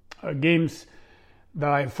games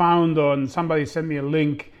that I found on, somebody sent me a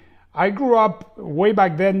link. I grew up way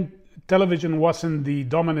back then, television wasn't the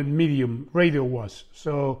dominant medium, radio was.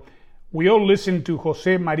 So we all listened to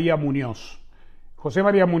Jose Maria Munoz. Jose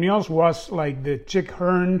Maria Munoz was like the Chick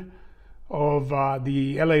Hearn of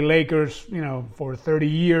the LA Lakers, for 30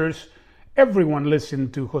 years. Everyone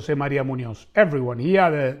listened to Jose Maria Munoz. Everyone. He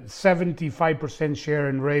had a 75% share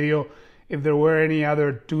in radio if there were any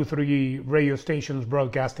other 2-3 radio stations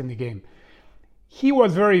broadcasting the game. He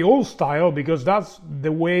was very old style because that's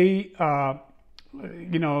the way,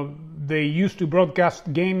 they used to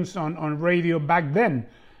broadcast games on radio back then.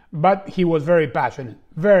 But he was very passionate,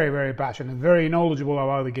 very, very passionate, very knowledgeable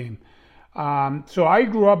about the game. So I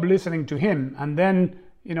grew up listening to him. And then,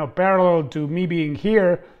 parallel to me being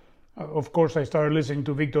here, of course, I started listening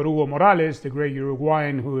to Victor Hugo Morales, the great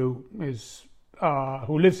Uruguayan who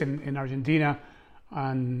lives in Argentina.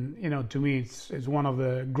 And, to me, it's one of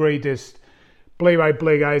the greatest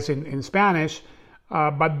play-by-play guys in Spanish.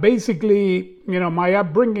 But basically, my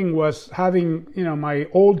upbringing was having, my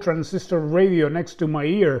old transistor radio next to my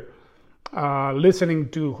ear, listening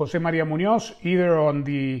to Jose Maria Munoz, either on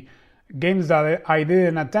the games that I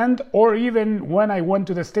didn't attend, or even when I went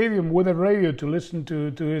to the stadium with a radio to listen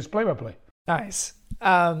to his play-by-play. Nice.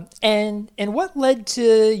 And what led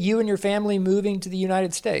to you and your family moving to the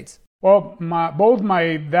United States? Well, both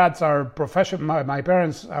my dads are professional. My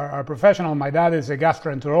parents are professional. My dad is a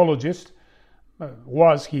gastroenterologist.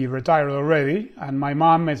 He retired already, and my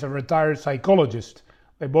mom is a retired psychologist.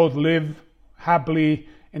 They both live happily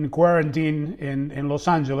in quarantine in Los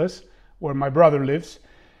Angeles, where my brother lives.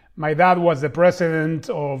 My dad was the president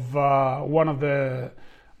of one of the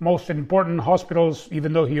most important hospitals,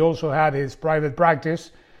 even though he also had his private practice.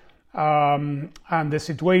 And the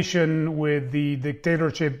situation with the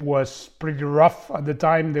dictatorship was pretty rough at the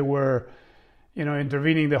time. They were,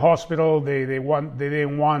 intervening the hospital. They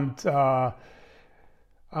didn't want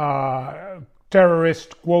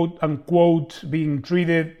terrorists, quote unquote, being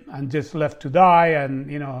treated and just left to die,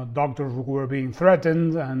 and doctors were being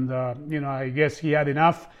threatened, and I guess he had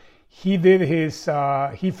enough. He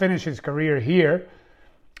finished his career here.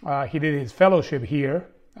 He did his fellowship here,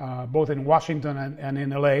 both in Washington and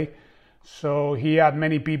in LA. So he had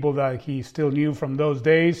many people that he still knew from those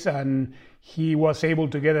days, and he was able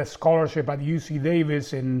to get a scholarship at UC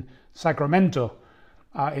Davis in Sacramento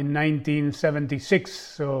in 1976.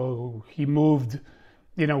 So he moved,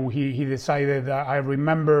 he decided that, I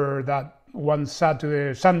remember that one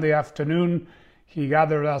Sunday afternoon, he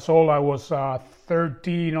gathered us all. I was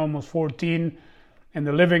 13, almost 14, in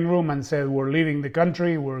the living room and said, we're leaving the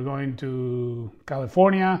country. We're going to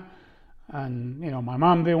California. And, my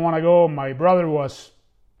mom didn't want to go. My brother was,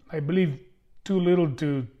 I believe, too little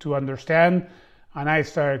to understand. And I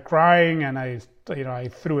started crying, and I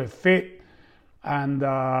threw a fit. And,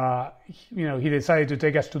 he decided to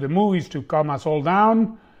take us to the movies to calm us all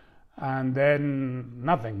down. And then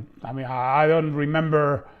nothing. I don't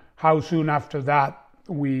remember how soon after that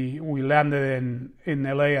we landed in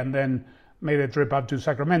LA and then made a trip up to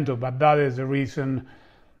Sacramento. But that is the reason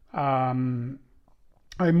I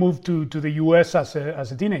moved to the U.S. as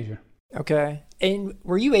a teenager. Okay. And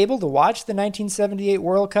were you able to watch the 1978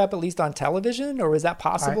 World Cup at least on television, or was that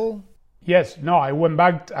possible? Yes. No, I went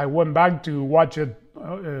back. I went back to watch it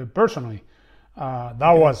personally.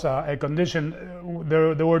 That was a condition.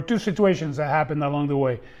 There were two situations that happened along the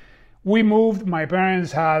way. We moved. My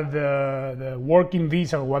parents had the working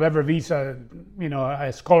visa or whatever visa,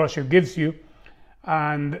 a scholarship gives you.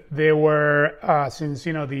 And they were, since,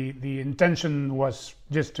 the intention was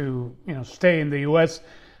just to, stay in the U.S.,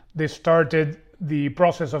 they started the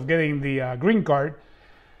process of getting the green card.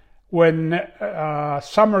 When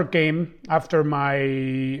summer came after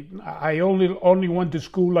I only went to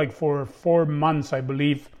school like for 4 months, I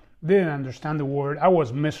believe. Didn't understand the word. I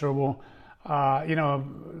was miserable.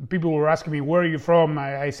 People were asking me, where are you from?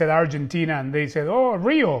 I said Argentina, and they said, oh,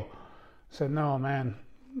 Rio. I said, no, man,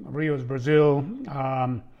 Rio is Brazil.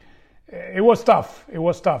 It was tough.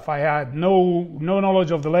 I had no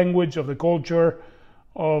knowledge of the language, of the culture.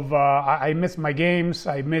 I missed my games.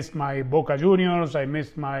 I missed my Boca Juniors. I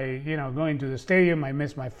missed my, going to the stadium. I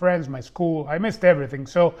missed my friends, my school. I missed everything.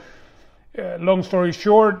 So, long story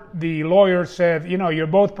short, the lawyer said, you're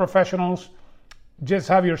both professionals. Just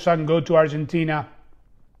have your son go to Argentina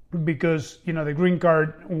because, the green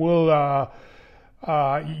card will,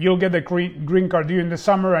 you'll get the green card during the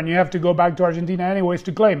summer, and you have to go back to Argentina anyways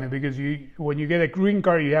to claim it, because when you get a green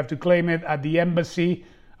card, you have to claim it at the embassy,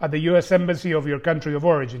 at the U.S. Embassy of your country of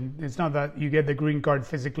origin. It's not that you get the green card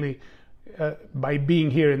physically by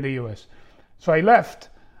being here in the U.S. So I left,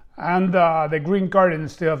 and the green card,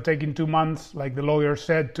 instead of taking 2 months, like the lawyer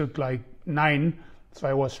said, took like 9. So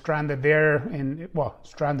I was stranded there,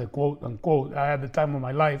 stranded, quote unquote. I had the time of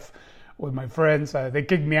my life with my friends. They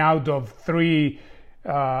kicked me out of three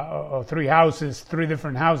houses, 3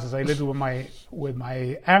 different houses. I lived with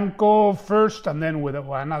my uncle first, and then with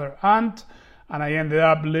another aunt. And I ended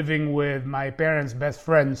up living with my parents' best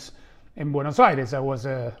friends in Buenos Aires. I was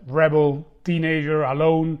a rebel teenager,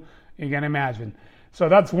 alone, you can imagine. So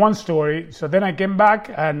that's one story. So then I came back,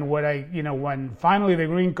 and when finally the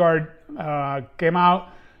green card came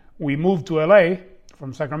out, we moved to LA,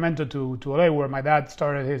 from Sacramento to LA, where my dad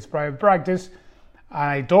started his private practice. And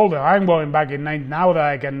I told him, I'm going back now that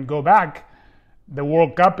I can go back, the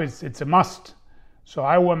World Cup, it's a must. So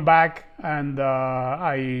I went back, and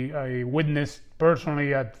I witnessed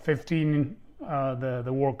personally at 15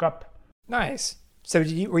 the World Cup. Nice. So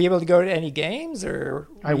were you able to go to any games, or?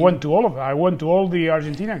 I went to all of them. I went to all the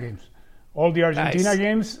Argentina games. All the Argentina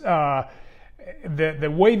games.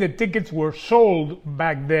 The way the tickets were sold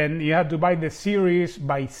back then, you had to buy the series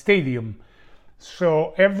by stadium.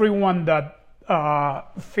 So everyone that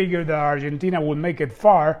figured that Argentina would make it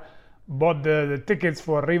far bought the tickets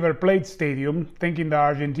for River Plate Stadium, thinking that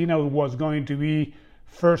Argentina was going to be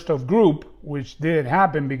first of group, which didn't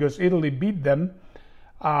happen because Italy beat them.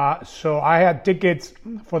 So I had tickets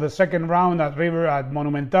for the second round at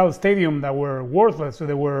Monumental Stadium that were worthless. So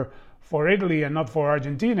they were for Italy and not for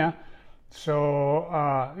Argentina. So,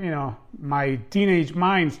 my teenage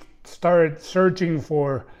mind started searching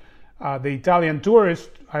for the Italian tourists.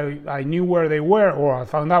 I knew where they were, or I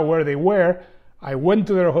found out where they were. I went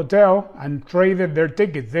to their hotel and traded their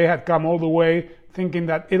tickets. They had come all the way thinking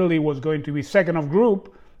that Italy was going to be second of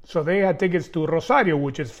group. So they had tickets to Rosario,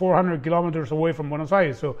 which is 400 kilometers away from Buenos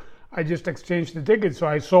Aires. So I just exchanged the tickets. So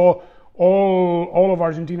I saw all of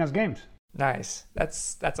Argentina's games. Nice.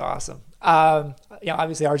 That's awesome.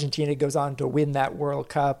 Obviously Argentina goes on to win that World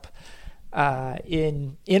Cup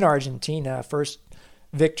in Argentina. First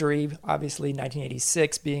victory, obviously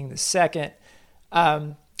 1986 being the second.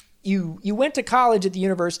 You went to college at the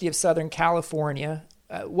University of Southern California.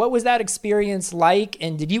 What was that experience like,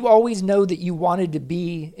 and did you always know that you wanted to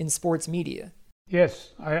be in sports media?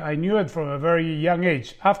 Yes, I knew it from a very young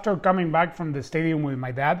age. After coming back from the stadium with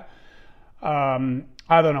my dad,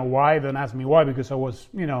 I don't know why, don't ask me why, because I was,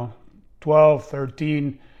 12,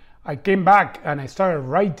 13. I came back and I started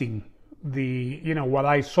writing what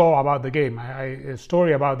I saw about the game, a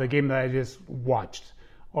story about the game that I just watched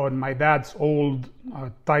on my dad's old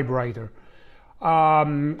typewriter.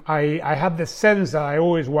 I had the sense that I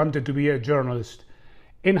always wanted to be a journalist.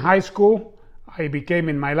 In high school,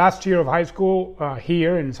 in my last year of high school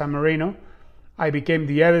here in San Marino, I became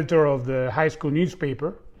the editor of the high school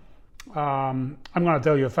newspaper. I'm going to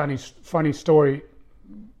tell you a funny story,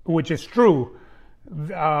 which is true.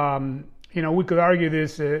 We could argue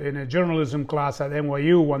this in a journalism class at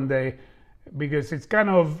NYU one day, because it's kind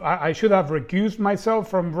of, I should have recused myself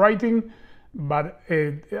from writing, but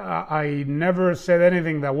I never said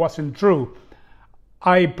anything that wasn't true.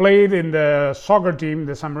 I played in the soccer team,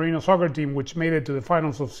 the San Marino soccer team, which made it to the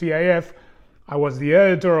finals of CIF, I was the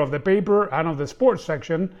editor of the paper and of the sports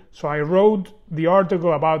section, so I wrote the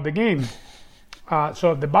article about the game.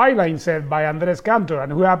 So the byline said by Andres Cantor,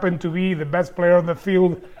 and who happened to be the best player on the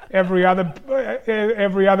field every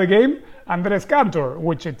other game, Andres Cantor,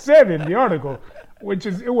 which it said in the article,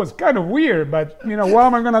 it was kind of weird, but what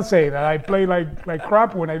am I gonna say? That I played like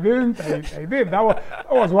crap when I didn't? I did. That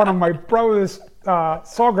was one of my proudest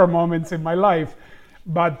soccer moments in my life.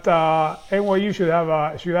 But NYU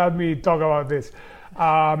should have me talk about this.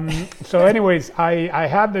 So anyways, I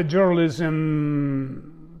had the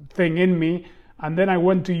journalism thing in me, and then I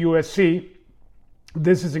went to USC.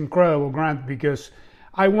 This is incredible, Grant, because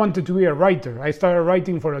I wanted to be a writer. I started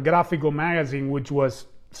writing for a graphical magazine, which was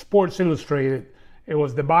Sports Illustrated. It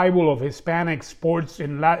was the Bible of Hispanic sports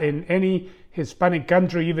in any Hispanic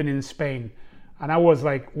country, even in Spain. And I was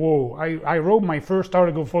like, whoa. I wrote my first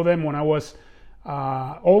article for them when I was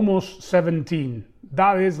almost 17.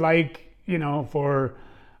 That is like, for,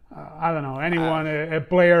 I don't know, anyone, a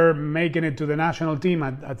player making it to the national team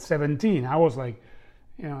at 17. I was like,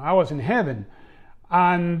 I was in heaven.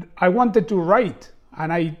 And I wanted to write.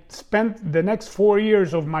 And I spent the next 4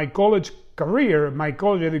 years of my college career, my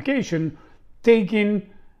college education, taking,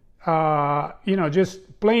 just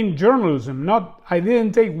plain journalism. I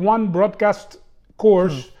didn't take one broadcast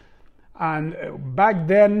course. And back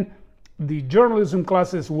then, the journalism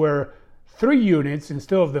classes were 3 units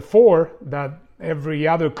instead of the 4 that every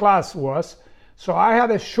other class was. So I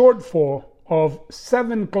had a shortfall of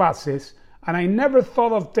 7 classes, and I never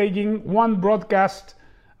thought of taking one broadcast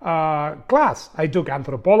class. I took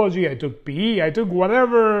anthropology, I took PE, I took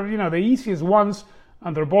whatever, the easiest ones.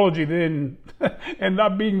 Anthropology didn't end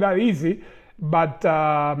up being that easy, but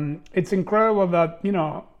it's incredible that,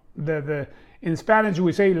 in Spanish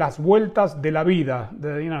we say las vueltas de la vida,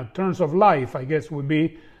 the turns of life, I guess would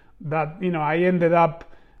be that, I ended up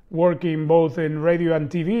working both in radio and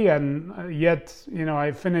TV, and yet,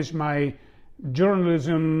 I finished my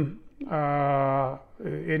journalism at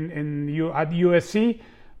USC,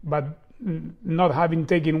 but not having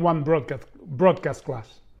taken one broadcast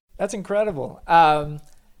class. That's incredible.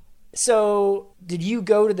 So did you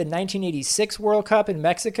go to the 1986 World Cup in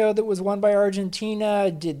Mexico that was won by Argentina? How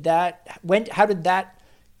did that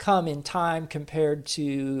come in time compared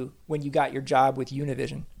to when you got your job with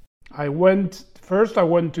Univision? I went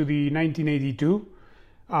to the 1982.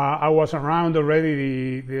 I was around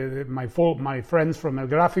already, my friends from El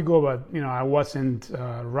Gráfico, but I wasn't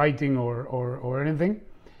writing or anything.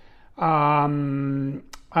 And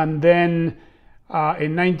then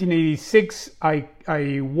in 1986, I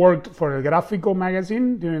worked for El Gráfico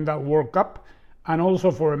magazine during that World Cup, and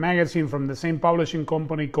also for a magazine from the same publishing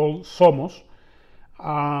company called Somos,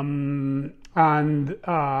 and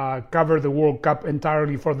covered the World Cup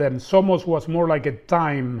entirely for them. Somos was more like a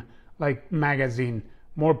Time magazine,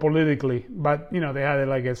 more politically, but they had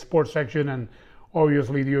like a sports section, and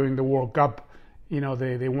obviously during the World Cup,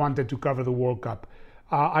 they wanted to cover the World Cup.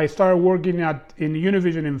 I started working in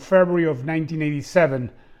Univision in February of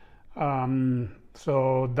 1987.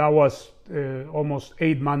 So that was almost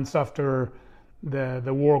 8 months after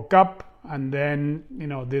the World Cup, and then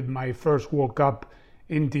did my first World Cup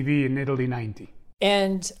in TV in Italy '90.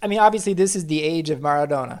 And I mean, obviously, this is the age of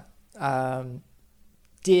Maradona.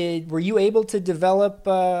 Were you able to develop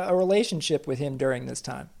a relationship with him during this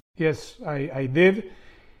time? Yes, I did.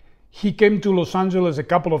 He came to Los Angeles a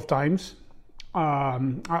couple of times.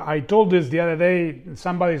 I told this the other day.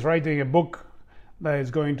 Somebody's writing a book that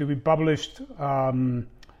is going to be published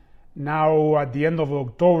now at the end of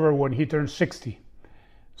October when he turns 60.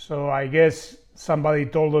 So I guess somebody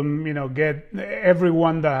told him, get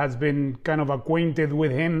everyone that has been kind of acquainted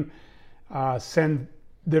with him, send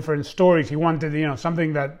different stories. He wanted,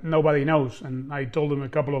 something that nobody knows. And I told him a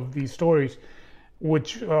couple of these stories,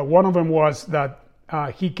 which one of them was that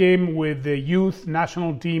he came with the youth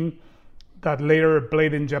national team that later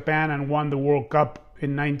played in Japan and won the World Cup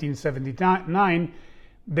in 1979.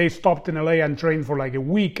 They stopped in LA and trained for like a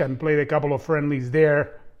week and played a couple of friendlies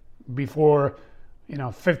there before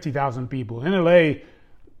 50,000 people. In LA,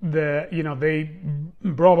 they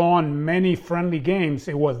brought on many friendly games.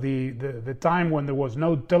 It was the time when there was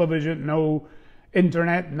no television, no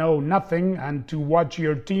internet, no nothing, and to watch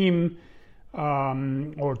your team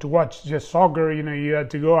or to watch just soccer, you had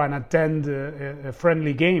to go and attend a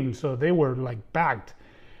friendly game. So they were like packed.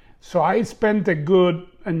 So I spent a good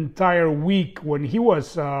entire week when he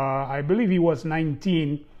was, I believe he was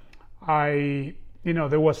 19.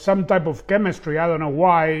 There was some type of chemistry. I don't know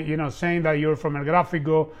why, saying that you're from El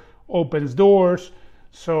Gráfico opens doors.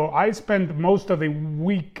 So I spent most of the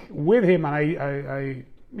week with him, and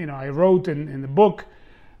I wrote in the book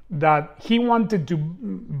that he wanted to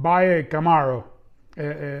buy a Camaro,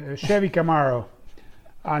 a Chevy Camaro,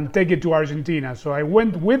 and take it to Argentina. So I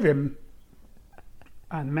went with him,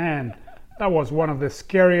 and man, that was one of the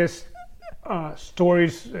scariest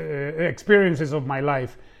experiences of my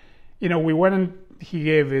life. We went and he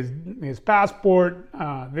gave his passport,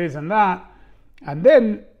 this and that, and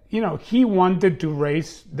then he wanted to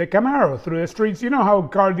race the Camaro through the streets. You know how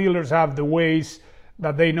car dealers have the ways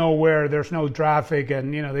that they know where there's no traffic,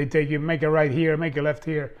 and they take you, make a right here, make a left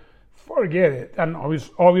here. Forget it. And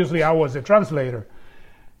obviously I was the translator.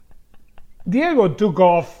 Diego took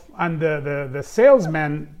off, and the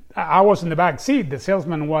salesman, I was in the back seat, the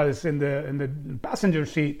salesman was in the passenger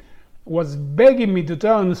seat, was begging me to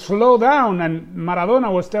tell him slow down, and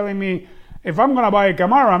Maradona was telling me, if I'm going to buy a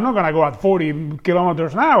Camaro, I'm not going to go at 40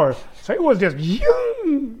 kilometers an hour. So it was just,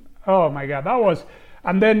 oh my God, that was,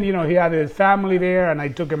 and then, he had his family there, and I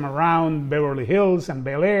took him around Beverly Hills and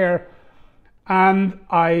Bel Air, and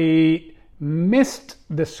I missed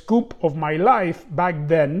the scoop of my life back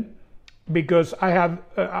then, because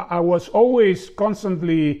I was always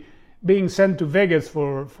constantly being sent to Vegas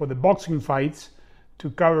for the boxing fights to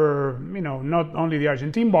cover, not only the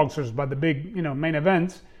Argentine boxers, but the big, main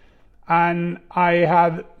events. And I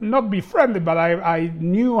had not befriended, but I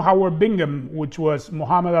knew Howard Bingham, which was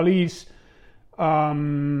Muhammad Ali's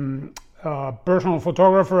personal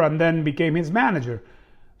photographer, and then became his manager.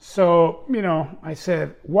 So, I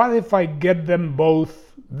said, what if I get them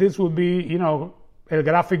both? This would be, El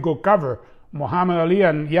Gráfico cover, Muhammad Ali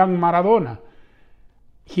and young Maradona.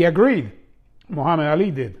 He agreed. Muhammad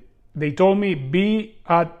Ali did. They told me, be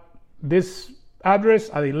at this address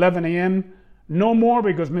at 11 a.m., no more,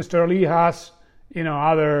 because Mr. Ali has,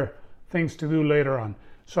 other things to do later on.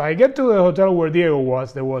 So I get to the hotel where Diego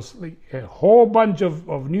was. There was a whole bunch of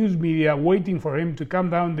news media waiting for him to come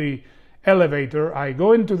down the elevator. I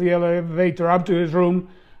go into the elevator up to his room.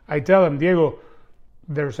 I tell him, Diego,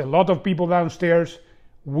 there's a lot of people downstairs.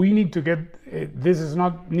 We need to get, this is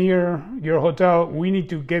not near your hotel. We need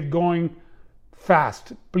to get going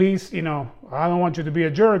fast. Please, I don't want you to be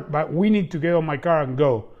a jerk, but we need to get on my car and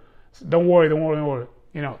go. So don't worry.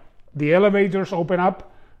 The elevators open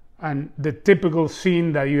up, and the typical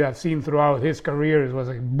scene that you have seen throughout his career was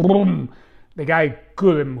like, boom, the guy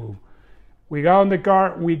couldn't move. We got on the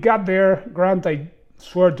car, we got there, Grant, I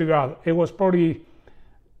swear to God, it was probably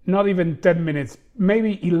not even 10 minutes,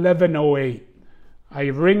 maybe 11:08. I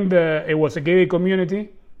ring it was a gated community.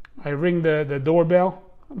 I ring the doorbell,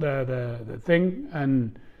 the thing,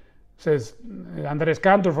 and says, Andres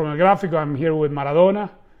Cantor from El Gráfico, I'm here with Maradona.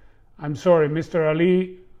 I'm sorry, Mr.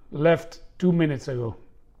 Ali left 2 minutes ago.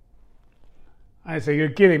 I say, you're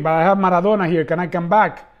kidding, but I have Maradona here. Can I come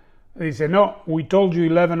back? He said, no, we told you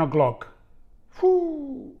 11 o'clock.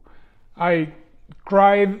 Whew. I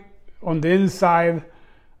cried on the inside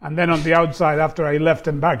and then on the outside after I left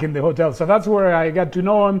him back in the hotel. So that's where I got to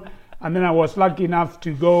know him. And then I was lucky enough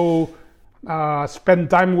to go spend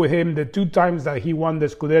time with him the 2 times that he won the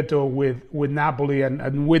Scudetto with Napoli,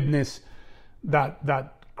 and witness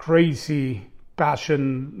that crazy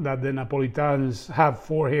passion that the Napolitans have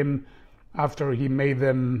for him after he made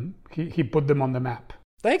them, he put them on the map.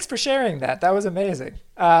 Thanks for sharing that. That was amazing.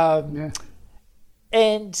 Yeah.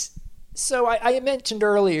 And so I mentioned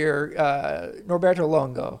earlier Norberto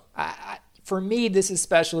Longo. For me, this is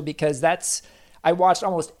special because I watched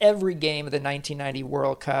almost every game of the 1990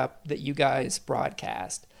 World Cup that you guys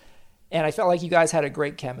broadcast. And I felt like you guys had a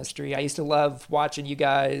great chemistry. I used to love watching you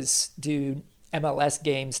guys do MLS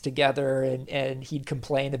games together, and he'd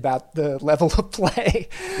complain about the level of play.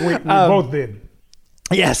 We both did.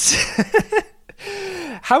 Yes.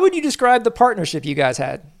 How would you describe the partnership you guys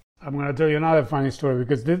had? I'm going to tell you another funny story,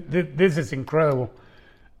 because this is incredible.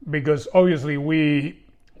 Because obviously we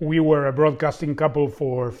were a broadcasting couple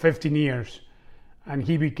for 15 years. And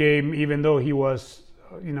he became, even though he was,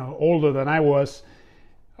 older than I was,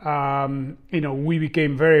 we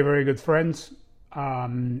became very, very good friends.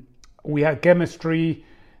 We had chemistry.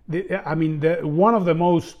 One of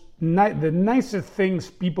the nicest things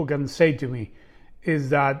people can say to me is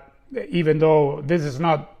that, even though this is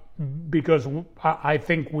not because I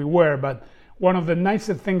think we were, but one of the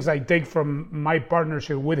nicest things I take from my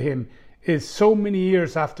partnership with him is, so many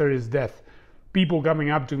years after his death, people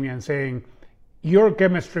coming up to me and saying, your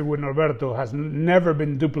chemistry with Norberto has never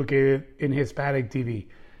been duplicated in Hispanic TV.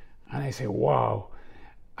 And I say, wow.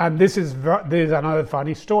 And this is another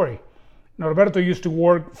funny story. Norberto used to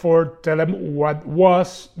work for what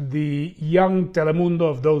was the young Telemundo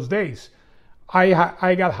of those days.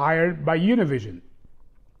 I got hired by Univision.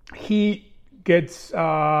 He gets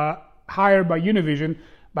hired by Univision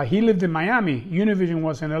but he lived in Miami. Univision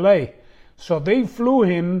was in LA. So they flew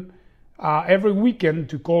him every weekend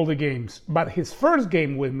to call the games. But his first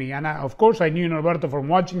game with me, and of course I knew Norberto from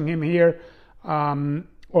watching him here on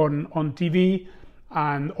TV,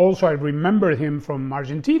 and also I remember him from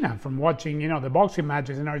Argentina, from watching the boxing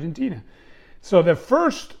matches in Argentina. So the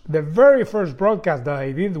very first broadcast that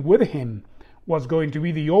I did with him was going to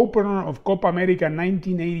be the opener of Copa America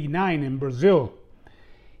 1989 in Brazil.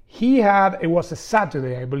 It was a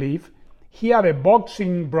Saturday, I believe. He had a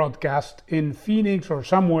boxing broadcast in Phoenix or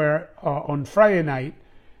somewhere on Friday night.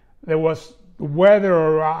 There was weather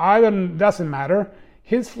or doesn't matter.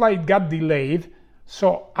 His flight got delayed.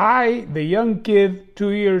 So I, the young kid,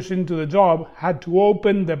 2 years into the job, had to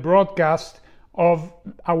open the broadcast of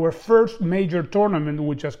our first major tournament,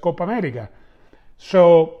 which was Copa America.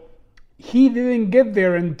 So he didn't get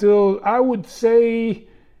there until, I would say,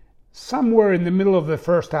 somewhere in the middle of the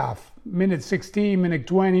first half, minute 16, minute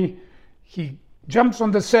 20. He jumps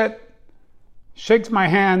on the set, shakes my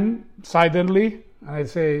hand silently, and I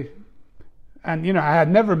say, and I had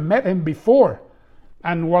never met him before.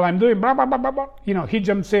 And while I'm doing blah, blah, blah, blah, blah, he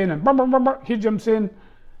jumps in and blah, blah, blah, blah, he jumps in.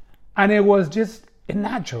 And it was just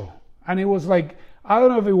natural. And it was like, I don't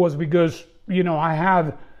know if it was because, I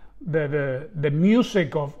had the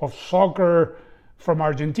music of soccer from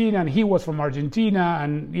Argentina, and he was from Argentina,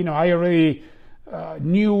 and, I already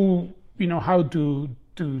knew, how to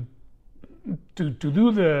do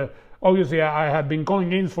obviously I had been calling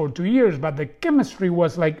games for 2 years, but the chemistry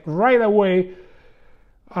was like right away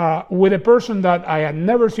with a person that I had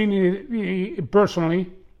never seen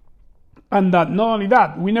personally, and that not only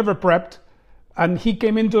that, we never prepped, and he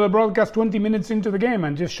came into the broadcast 20 minutes into the game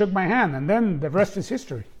and just shook my hand, and then the rest is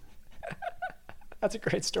history. That's a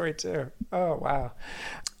great story too. Oh, wow.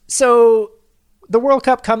 So the World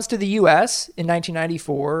Cup comes to the U.S. in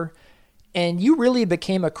 1994, and you really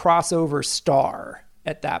became a crossover star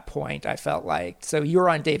at that point, I felt like. So you were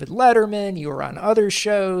on David Letterman, you were on other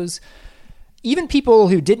shows. Even people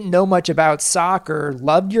who didn't know much about soccer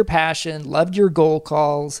loved your passion, loved your goal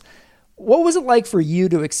calls. What was it like for you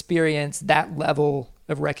to experience that level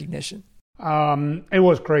of recognition? It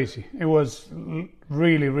was crazy. It was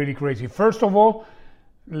really, really crazy. First of all,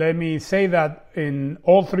 let me say that in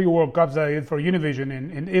all 3 World Cups that I did for Univision,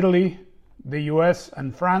 in Italy, the US,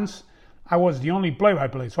 and France, I was the only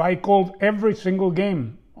play-by-play. So I called every single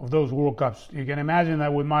game of those World Cups. You can imagine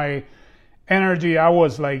that with my energy, I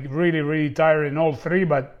was like really, really tired in all 3.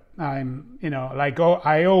 But I'm,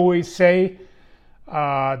 I always say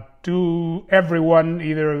to everyone,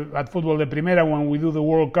 either at Fútbol de Primera when we do the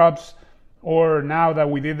World Cups, or now that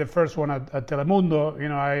we did the first one at Telemundo,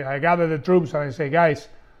 I gather the troops and I say, guys,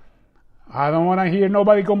 I don't want to hear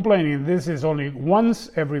nobody complaining. This is only once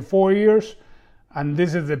every 4 years, and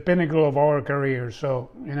this is the pinnacle of our career. So,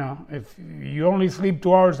 if you only sleep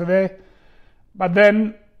 2 hours a day, but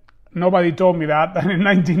then nobody told me that. And in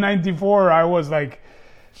 1994, I was like,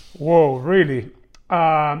 whoa, really?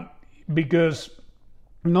 Because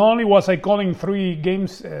not only was I calling 3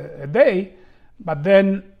 games a day, but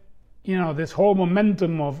then, this whole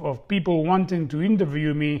momentum of people wanting to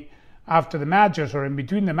interview me after the matches or in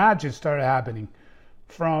between the matches started happening.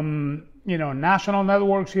 From, national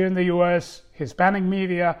networks here in the US, Hispanic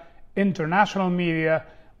media, international media.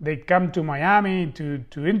 They'd come to Miami to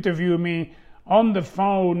interview me on the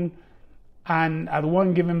phone. And at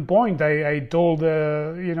one given point, I told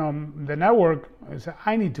the network, I said,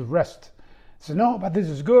 I need to rest. I said, no, but this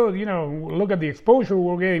is good. Look at the exposure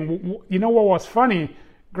we're getting. What was funny,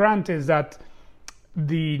 Grant, is that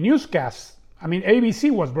the newscasts,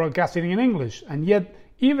 ABC was broadcasting in English, and yet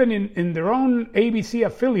even in their own ABC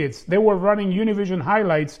affiliates, they were running Univision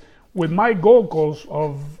highlights with my goal calls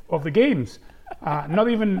of the games. Not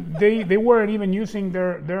even they weren't even using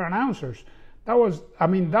their announcers. That was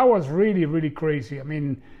really, really crazy.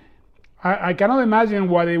 I cannot imagine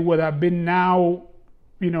what it would have been now,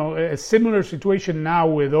 a similar situation now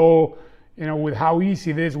with all, with how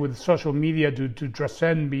easy it is with social media to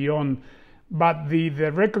transcend beyond. But the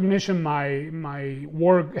recognition my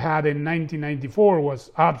work had in 1994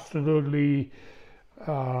 was absolutely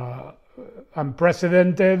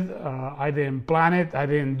unprecedented. I didn't plan it. I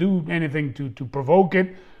didn't do anything to provoke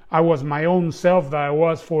it. I was my own self that I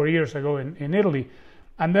was 4 years ago in Italy.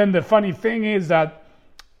 And then the funny thing is that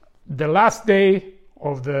the last day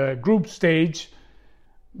of the group stage,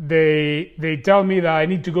 they tell me that I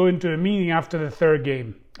need to go into a meeting after the 3rd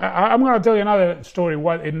game. I'm going to tell you another story,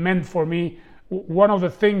 what it meant for me. One of the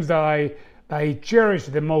things that I cherish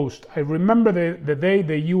the most, I remember the day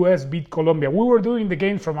the U.S. beat Colombia. We were doing the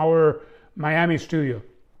games from our Miami studio.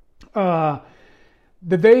 The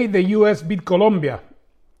day the U.S. beat Colombia,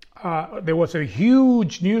 there was a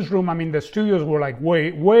huge newsroom. I mean, the studios were like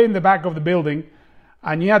way in the back of the building,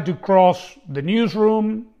 and you had to cross the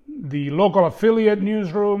newsroom, the local affiliate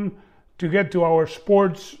newsroom, to get to our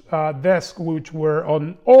sports desk, which were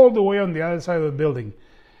on all the way on the other side of the building.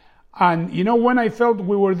 And you know when I felt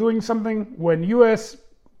we were doing something? When US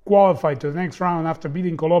qualified to the next round after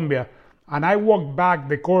beating Colombia, and I walked back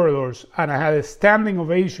the corridors and I had a standing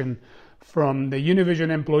ovation from the Univision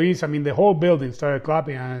employees. I mean, the whole building started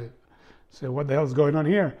clapping. And I said, what the hell's going on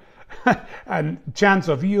here? And chants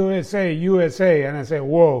of USA, USA. And I said,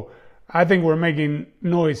 whoa, I think we're making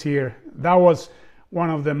noise here. That was one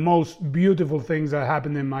of the most beautiful things that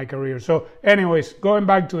happened in my career. So anyways, going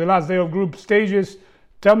back to the last day of group stages,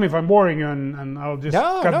 tell me if I'm boring you, and I'll just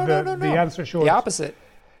cut the answer short. The opposite.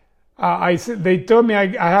 They told me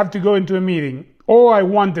I have to go into a meeting. All I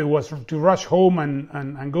wanted was to rush home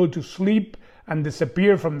and go to sleep and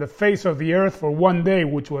disappear from the face of the earth for one day,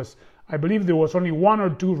 which was, I believe there was only 1 or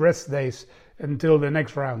 2 rest days until the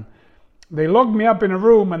next round. They locked me up in a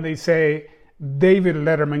room and they say, David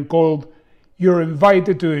Letterman called, you're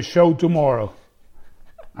invited to the show tomorrow.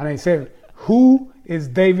 And I said, who is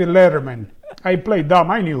David Letterman? I played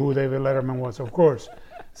dumb. I knew who David Letterman was, of course.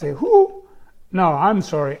 I say, who? No, I'm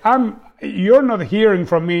sorry. You're not hearing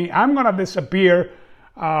from me. I'm going to disappear.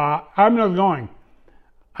 I'm not going.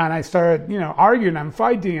 And I started, arguing and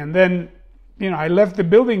fighting. And then, I left the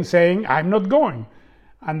building saying, I'm not going.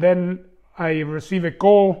 And then I received a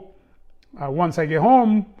call. Once I get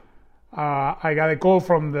home, I got a call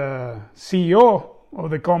from the CEO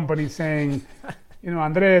of the company saying,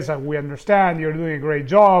 Andres, we understand you're doing a great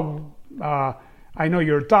job. I know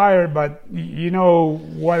you're tired, but you know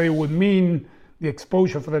what it would mean, the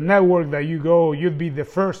exposure for the network, that you'd be the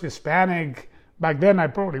first Hispanic. Back then I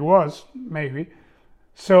probably was, maybe.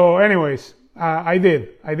 So anyways, I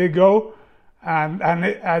did go, and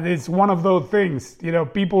it's one of those things,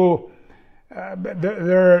 people,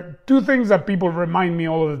 there are 2 things that people remind me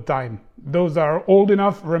all of the time. Those that are old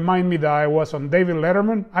enough remind me that I was on David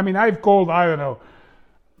Letterman. I mean, I've called,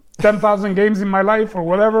 10,000 games in my life or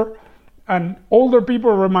whatever. And older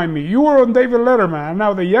people remind me, you were on David Letterman. And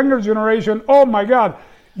now the younger generation, oh my God,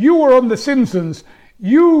 you were on The Simpsons.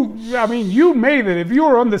 You made it. If you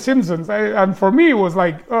were on The Simpsons. And for me, it was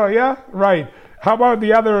like, oh yeah, right. How about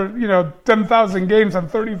the other, 10,000 games and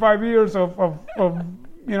 35 years of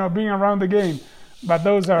being around the game? But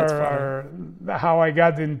those are how I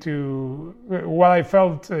got into what I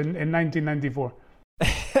felt in 1994.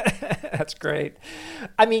 That's great.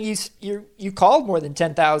 I mean, you called more than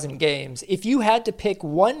 10,000 games. If you had to pick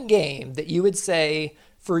one game that you would say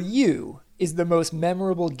for you is the most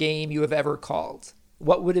memorable game you have ever called,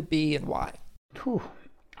 what would it be and why?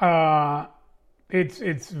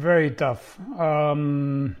 It's very tough.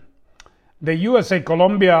 The USA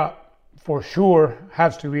Colombia for sure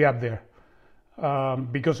has to be up there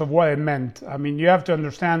because of what it meant. I mean, you have to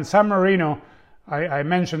understand San Marino. I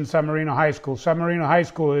mentioned San Marino High School. San Marino High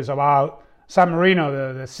School is about,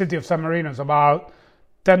 the city of San Marino is about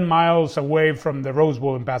 10 miles away from the Rose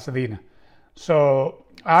Bowl in Pasadena. So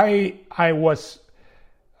I was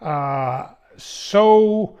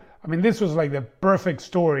this was like the perfect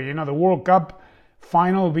story, the World Cup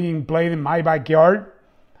final being played in my backyard.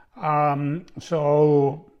 And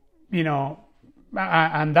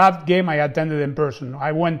that game I attended in person.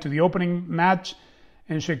 I went to the opening match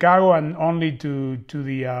in Chicago and only to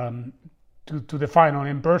the final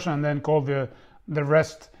in person, and then called the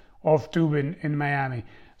rest off tube in Miami.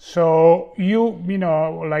 So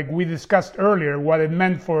like we discussed earlier, what it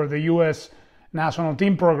meant for the U.S. national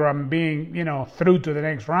team program being through to the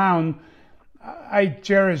next round, I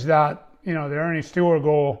cherish that. The Ernie Stewart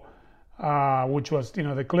goal, which was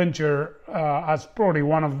the clincher, as probably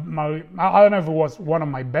one of my, I don't know if it was one of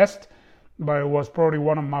my best, but it was probably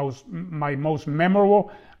one of my most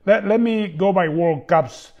memorable. Let me go by World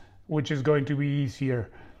Cups, which is going to be easier.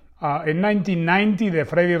 In 1990, the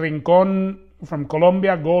Freddy Rincon from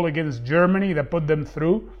Colombia goal against Germany that put them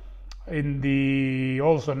through in the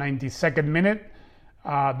also 92nd minute.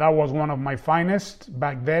 That was one of my finest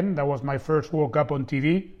back then. That was my first World Cup on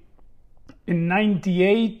TV. In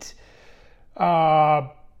 98,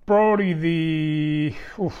 probably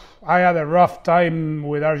I had a rough time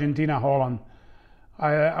with Argentina-Holland.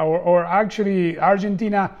 Actually,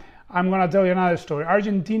 Argentina, I'm going to tell you another story.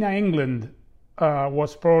 Argentina-England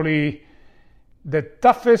was probably the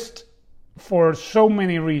toughest for so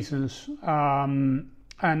many reasons. And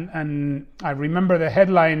I remember the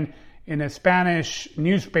headline in a Spanish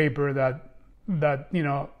newspaper that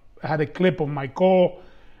had a clip of my call,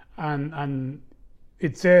 and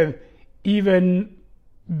it said, even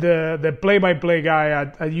the play-by-play guy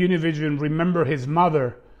at Univision remember his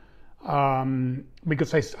mother,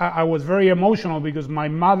 because I was very emotional because my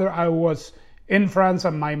mother, I was in France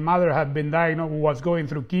and my mother had been diagnosed, was going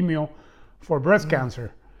through chemo for breast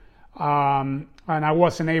cancer. And I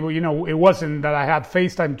wasn't able, it wasn't that I had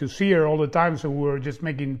FaceTime to see her all the time, so we were just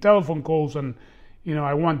making telephone calls, and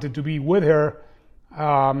I wanted to be with her,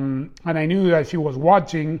 and I knew that she was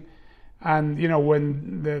watching. And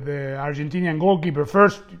when the Argentinian goalkeeper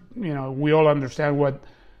first, we all understand what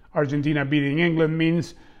Argentina beating England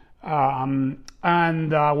means, and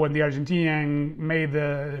when the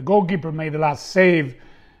Argentinian goalkeeper made the last save,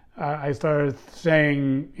 I started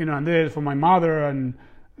saying, and this is for my mother, and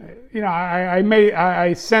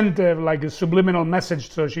I sent like a subliminal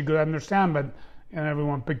message so she could understand, but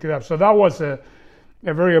everyone picked it up. So that was a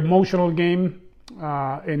very emotional game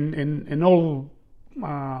in all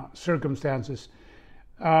circumstances.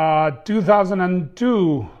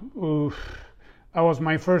 2002, that was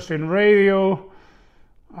my first in radio.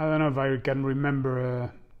 I don't know if I can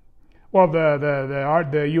remember.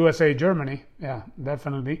 The USA Germany, yeah,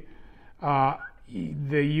 definitely. The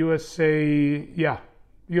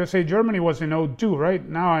USA Germany was in 02, right?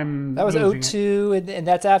 Now that was 02, and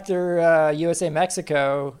that's after USA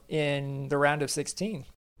Mexico in the round of 16.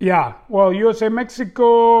 Yeah, well, USA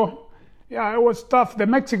Mexico. Yeah, it was tough. The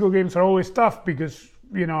Mexico games are always tough because,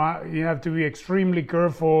 you have to be extremely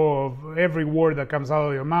careful of every word that comes out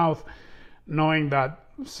of your mouth, knowing that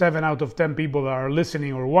 7 out of 10 people that are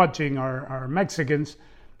listening or watching are Mexicans.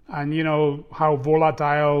 And how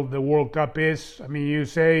volatile the World Cup is. I mean,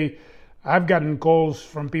 I've gotten calls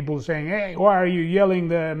from people saying, hey, why are you yelling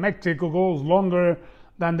the Mexico goals longer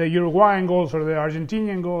than the Uruguayan goals or the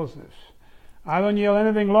Argentinian goals? I don't yell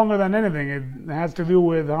anything longer than anything. It has to do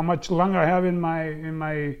with how much lung I have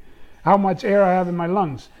how much air I have in my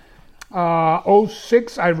lungs.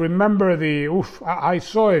 06, I remember I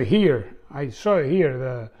saw it here.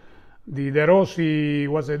 The De Rossi,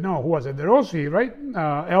 who was it? De Rossi, right?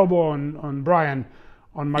 Elbow on Brian,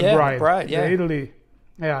 on McBride. McBride, yeah.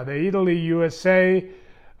 The Italy USA.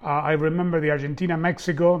 I remember the Argentina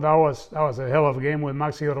Mexico. That was a hell of a game with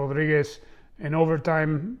Maxi Rodriguez in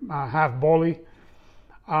overtime, half volley.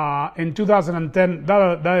 In 2010,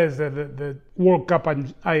 that is the World Cup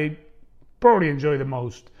I probably enjoy the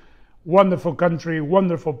most. Wonderful country,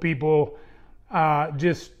 wonderful people,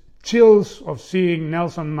 just chills of seeing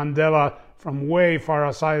Nelson Mandela from way far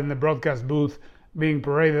outside in the broadcast booth being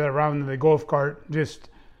paraded around in the golf cart.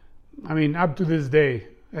 Up to this day,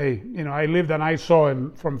 I lived and I saw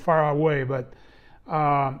him from far away, but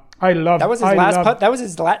I loved. That was his last. That was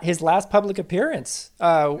his last public appearance.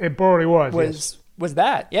 It probably was. Was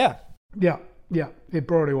that? Yeah. Yeah. It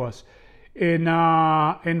probably was. In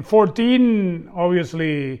 14,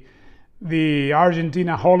 obviously, the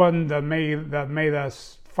Argentina-Holland that made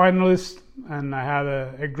us finalists, and I had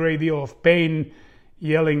a great deal of pain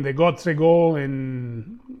yelling the Götze goal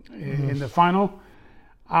in the final.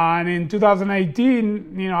 And in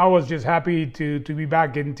 2018, I was just happy to be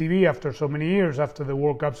back in TV after so many years, after the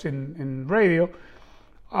World Cups in radio.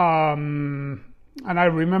 And I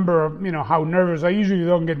remember, how nervous. I usually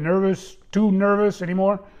don't get too nervous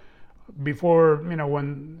anymore before,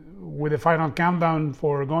 when with the final countdown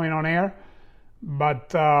for going on air.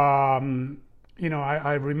 But, I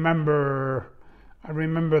remember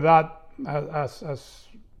that as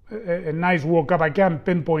a nice World Cup. I can't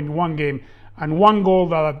pinpoint one game. And one goal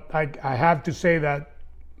that I have to say that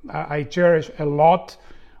I cherish a lot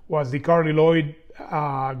was the Carly Lloyd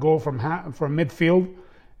goal from midfield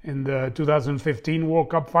in the 2015 World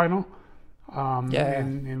Cup final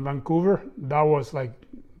in Vancouver. That was like,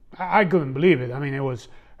 I couldn't believe it. I mean, it was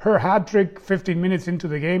her hat trick 15 minutes into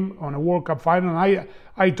the game on a World Cup final. And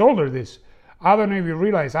I told her this. I don't know if you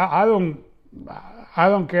realize, I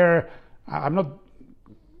don't care. I'm not.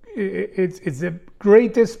 It's the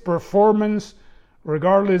greatest performance,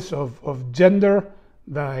 regardless of gender,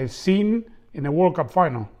 that I've seen in a World Cup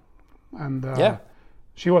final. And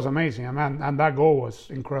she was amazing, and that goal was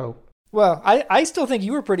incredible. Well, I still think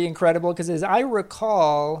you were pretty incredible because, as I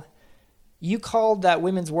recall, you called that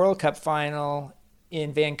Women's World Cup final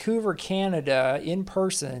in Vancouver, Canada, in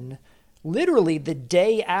person, literally the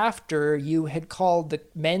day after you had called the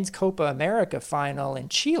Men's Copa America final in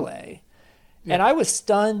Chile. Yeah. And I was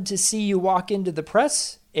stunned to see you walk into the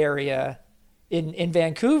press area in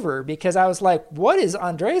Vancouver because I was like, what is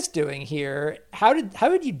Andres doing here? How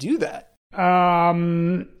did you do that?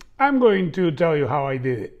 I'm going to tell you how I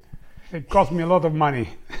did it. It cost me a lot of money.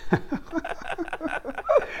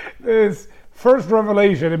 This first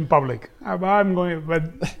revelation in public.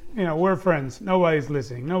 We're friends. Nobody's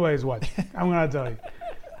listening. Nobody's watching. I'm going to tell you.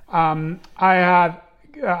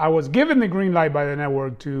 I was given the green light by the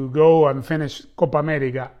network to go and finish Copa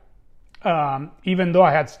America, even though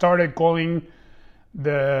I had started calling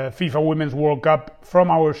the FIFA Women's World Cup from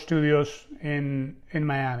our studios in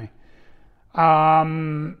Miami.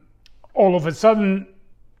 All of a sudden,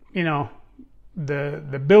 the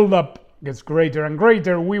build-up gets greater and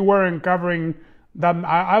greater. We weren't covering that.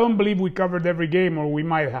 I don't believe we covered every game, or we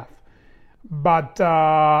might have. But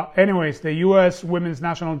anyways, the U.S. women's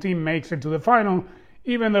national team makes it to the final.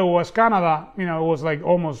 Even though it was Canada, it was like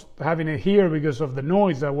almost having it here because of the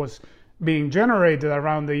noise that was being generated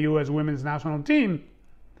around the U.S. women's national team.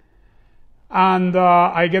 And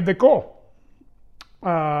I get the call.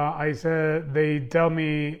 They tell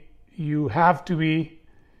me, you have to be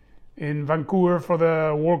in Vancouver for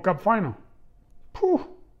the World Cup final. Whew.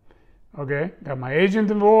 Okay, got my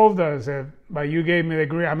agent involved. I said, but you gave me the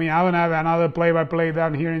green. I don't have another play-by-play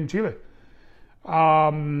down here in Chile.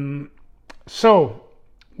 So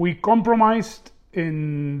we compromised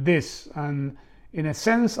in this, and in a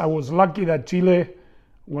sense, I was lucky that Chile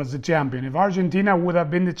was the champion. If Argentina would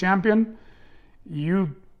have been the champion,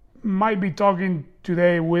 you might be talking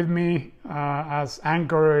today with me as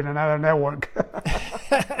anchor in another network.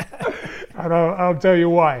 And I'll tell you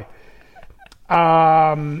why.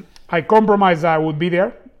 I compromised that I would be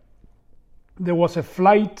there. There was a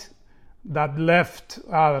flight that left,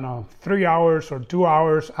 3 hours or 2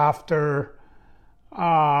 hours after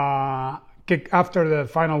the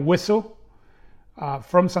final whistle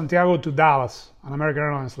from Santiago to Dallas, an American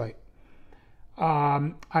Airlines flight.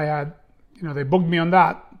 They booked me on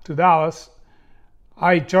that to Dallas.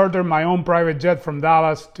 I chartered my own private jet from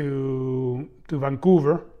Dallas to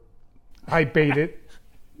Vancouver. I paid it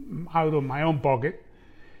out of my own pocket,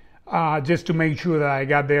 just to make sure that I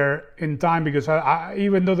got there in time, because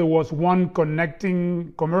even though there was one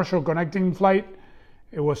commercial connecting flight,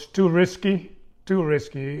 it was too risky.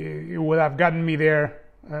 It would have gotten me there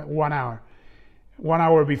 1 hour. 1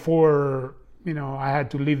 hour before, I had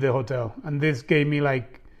to leave the hotel. And this gave me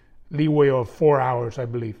leeway of 4 hours, I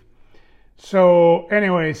believe. So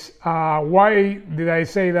anyways, why did I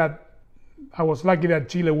say that I was lucky that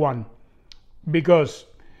Chile won? Because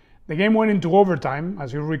the game went into overtime,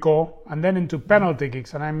 as you recall, and then into penalty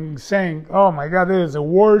kicks. And I'm saying, oh my God, this is the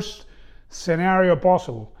worst scenario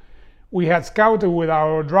possible. We had scouted with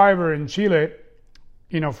our driver in Chile,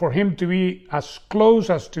 for him to be as close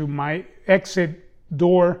as to my exit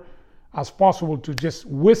door as possible to just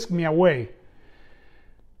whisk me away.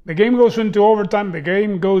 The game goes into overtime. The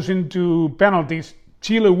game goes into penalties.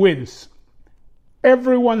 Chile wins.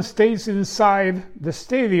 Everyone stays inside the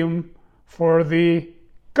stadium for the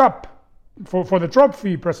cup, for the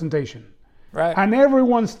trophy presentation. Right. And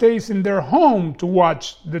everyone stays in their home to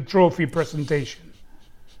watch the trophy presentation.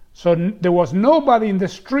 So there was nobody in the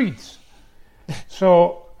streets.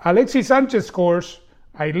 So Alexis Sanchez scores.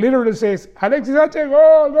 I literally says, Alexis Sanchez,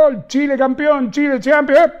 goal, Chile campeón, Chile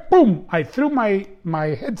champion. Boom! I threw my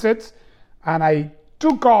headsets and I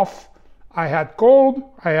took off. I had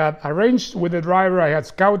arranged with the driver. I had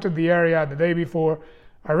scouted the area the day before.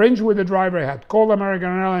 Arranged with the driver. I had called American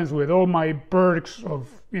Airlines with all my perks of,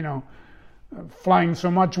 flying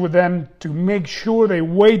so much with them to make sure they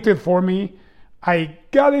waited for me. I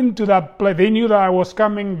got into that plane. They knew that I was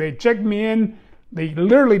coming. They checked me in. They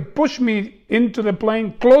literally pushed me into the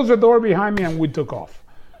plane, closed the door behind me, and we took off.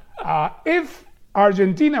 If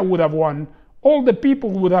Argentina would have won, all the people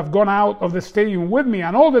would have gone out of the stadium with me,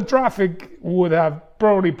 and all the traffic would have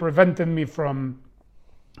probably prevented me from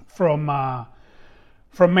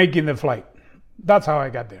making the flight. That's how I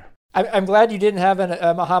got there. I'm glad you didn't have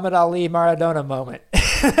a Muhammad Ali Maradona moment.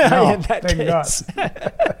 No, in that thank case.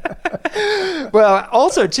 God. Well,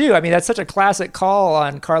 also too, that's such a classic call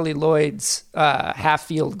on Carly Lloyd's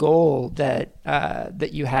half-field goal that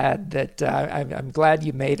you had. That I'm glad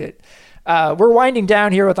you made it. We're winding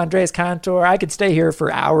down here with Andres Cantor. I could stay here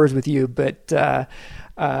for hours with you, but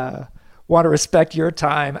want to respect your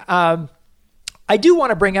time. I do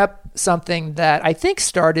want to bring up something that I think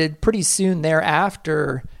started pretty soon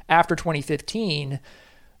thereafter, after 2015.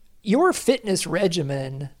 Your fitness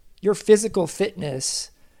regimen, your physical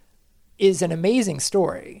fitness is an amazing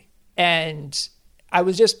story. And I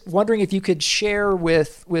was just wondering if you could share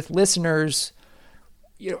with listeners,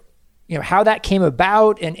 how that came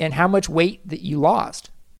about and how much weight that you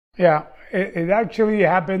lost. Yeah, it actually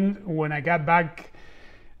happened when I got back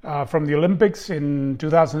from the Olympics in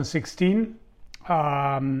 2016.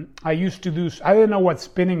 I used to I didn't know what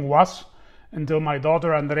spinning was until my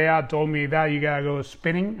daughter Andrea told me that you gotta go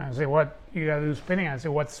spinning. I said, what? You gotta do spinning? I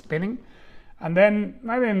said, what's spinning? And then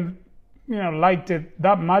I didn't, liked it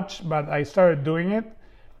that much, but I started doing it.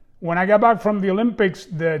 When I got back from the Olympics,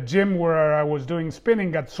 the gym where I was doing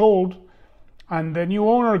spinning got sold, and the new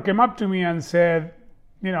owner came up to me and said,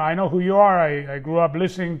 I know who you are. I grew up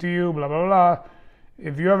listening to you, blah, blah, blah.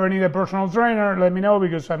 If you ever need a personal trainer, let me know,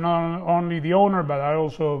 because I'm not only the owner, but I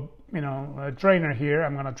also, a trainer here.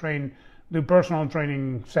 I'm going to do personal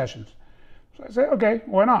training sessions. So I said, okay,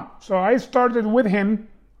 why not? So I started with him.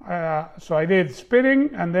 So I did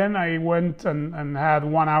spinning, and then I went and had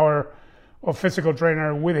 1 hour of physical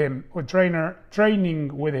trainer with him, or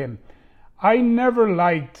training with him. I never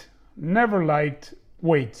liked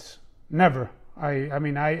weights. Never.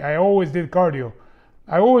 I always did cardio.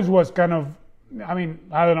 I always was kind of, I don't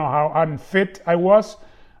know how unfit I was,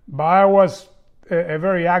 but I was a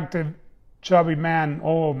very active, chubby man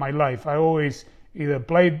all my life. I always either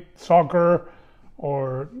played soccer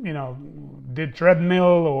or, did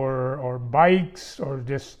treadmill or bikes, or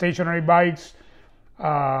just stationary bikes,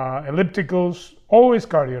 ellipticals, always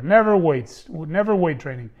cardio, never weights, never weight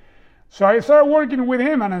training. So I started working with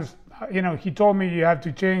him, and he told me you have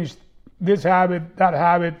to change this habit, that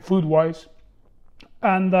habit, food-wise.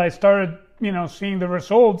 And I started, seeing the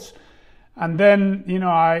results. And then,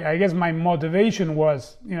 I guess my motivation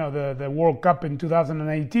was, the World Cup in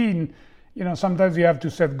 2018. Sometimes you have to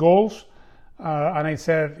set goals. And I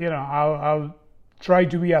said, I'll try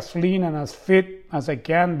to be as lean and as fit as I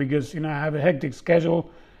can, because, I have a hectic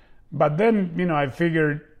schedule. But then, I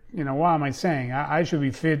figured, what am I saying? I should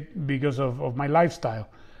be fit because of my lifestyle.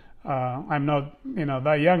 I'm not,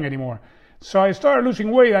 that young anymore. So I started losing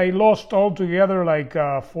weight. I lost altogether like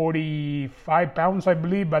 45 pounds, I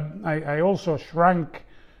believe, but I also shrank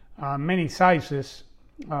many sizes.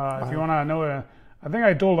 Wow. If you want to know, I think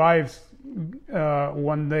I told Ives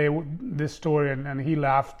one day this story, and he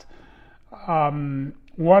laughed. One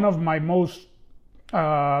of my most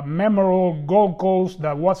memorable goal calls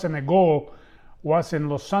that wasn't a goal was in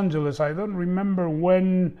Los Angeles. I don't remember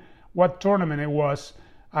what tournament it was.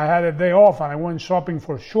 I had a day off, and I went shopping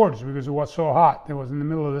for shorts because it was so hot. It was in the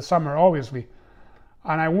middle of the summer, obviously.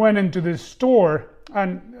 And I went into this store,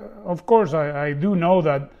 and of course I do know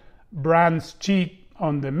that brands cheat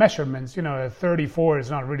on the measurements. A 34 is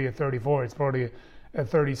not really a 34, it's probably a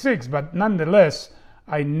 36. But nonetheless,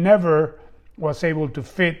 I never was able to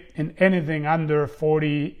fit in anything under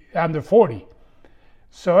 40.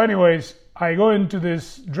 So anyways, I go into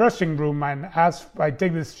this dressing room and I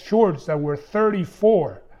take these shorts that were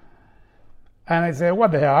 34. And I said,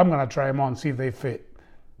 what the hell, I'm going to try them on, see if they fit.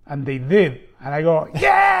 And they did. And I go,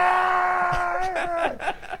 yeah!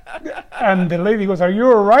 And the lady goes, are you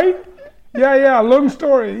all right? Yeah, long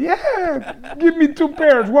story. Yeah, give me 2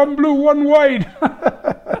 pairs, one blue, one white.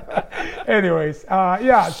 Anyways,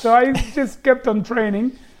 so I just kept on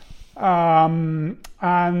training. I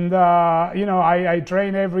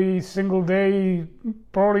train every single day,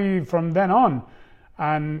 probably from then on.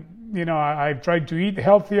 And, I tried to eat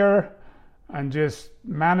healthier and just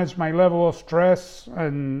manage my level of stress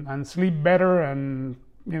and sleep better and,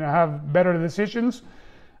 have better decisions.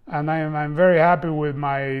 And I'm very happy with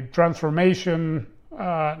my transformation,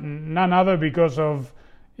 none other because of,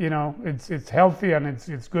 it's healthy and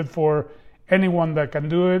it's good for anyone that can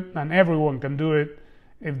do it, and everyone can do it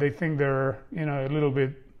if they think they're, a little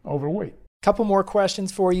bit overweight. Couple more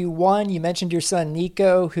questions for you. One, you mentioned your son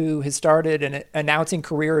Nico, who has started an announcing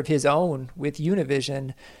career of his own with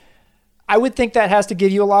Univision. I would think that has to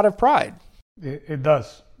give you a lot of pride. It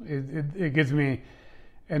does. It gives me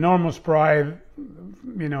enormous pride.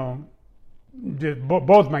 Both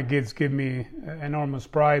my kids give me enormous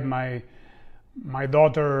pride. My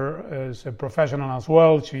daughter is a professional as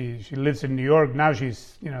well. She lives in New York now.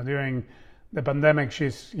 She's during the pandemic,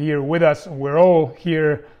 she's here with us. We're all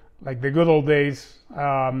here like the good old days.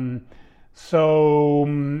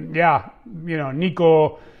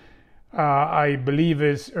 Nico, I believe,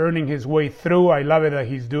 is earning his way through. I love it that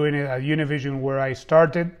he's doing it at Univision, where I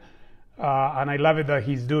started. And I love it that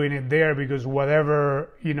he's doing it there, because whatever,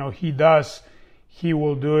 he does, he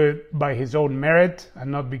will do it by his own merit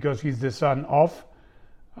and not because he's the son of.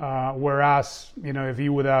 Whereas, if he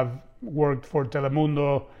would have worked for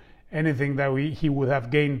Telemundo, anything that he would have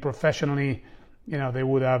gained professionally, they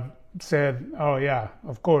would have said, oh yeah,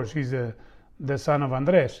 of course, he's the son of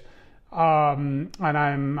Andres. And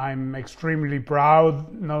I'm extremely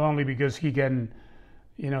proud, not only because he can,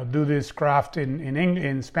 do this craft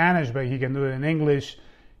in Spanish, but he can do it in English.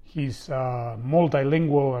 He's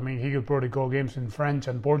multilingual. He could probably call games in French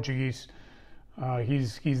and Portuguese.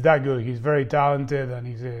 He's that good. He's very talented, and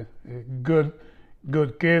he's a good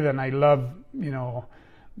kid. And I love,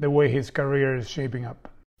 the way his career is shaping up.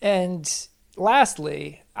 And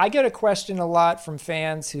lastly, I get a question a lot from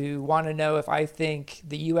fans who want to know if I think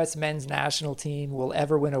the U.S. men's national team will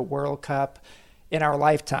ever win a World Cup in our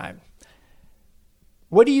lifetime.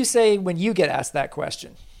 What do you say when you get asked that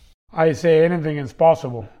question? I say anything is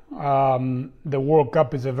possible. The World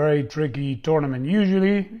Cup is a very tricky tournament.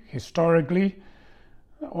 Usually, historically,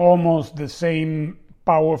 almost the same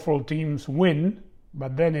powerful teams win.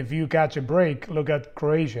 But then if you catch a break, look at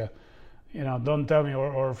Croatia. Don't tell me,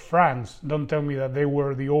 or France, don't tell me that they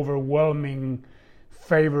were the overwhelming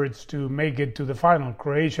favorites to make it to the final.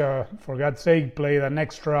 Croatia, for God's sake, played an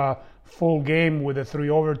extra full game with the 3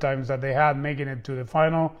 overtimes that they had, making it to the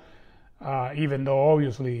final. Even though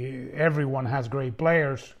obviously everyone has great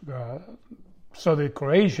players, so did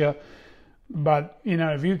Croatia. But,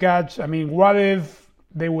 if you catch, what if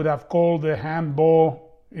they would have called the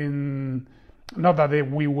handball in, not that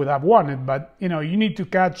we would have won it, but, you need to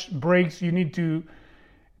catch breaks. You need to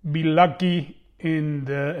be lucky in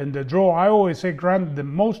the draw. I always say, Grant, the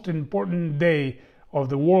most important day of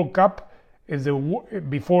the World Cup is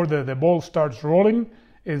before the ball starts rolling,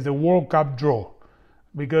 is the World Cup draw.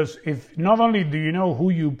 Because if not only do you know who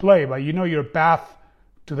you play, but you know your path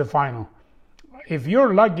to the final. If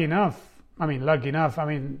you're lucky enough, we're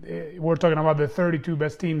talking about the 32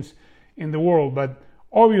 best teams in the world, but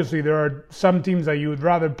obviously there are some teams that you would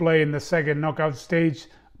rather play in the second knockout stage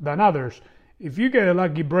than others. If you get a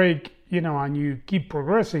lucky break, and you keep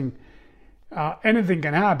progressing, anything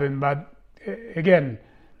can happen. But again,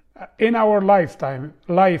 in our lifetime,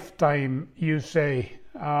 you say,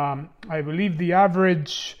 I believe the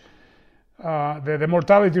average, the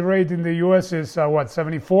mortality rate in the U.S. is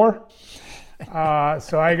 74?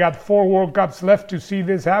 So I got 4 World Cups left to see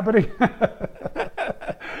this happening.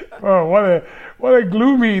 Oh, what a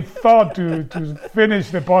gloomy thought to finish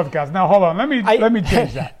the podcast. Now hold on, let me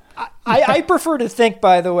change that. I prefer to think,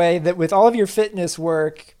 by the way, that with all of your fitness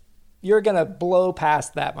work, you're gonna blow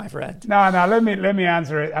past that, my friend. No, let me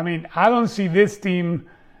answer it. I don't see this team.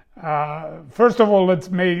 First of all,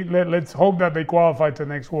 let's hope that they qualify to the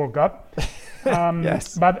next World Cup.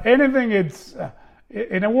 Yes. But anything, it's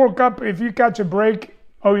in a World Cup. If you catch a break,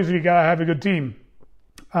 obviously you gotta have a good team.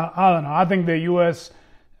 I don't know. I think the U.S.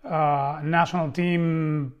 National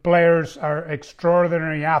team players are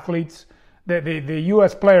extraordinary athletes. The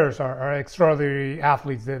U.S. players are extraordinary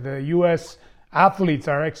athletes. The U.S. athletes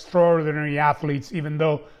are extraordinary athletes, even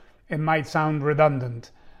though it might sound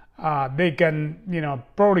redundant. They can,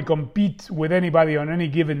 probably compete with anybody on any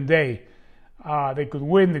given day. They could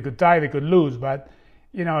win, they could tie, they could lose. But,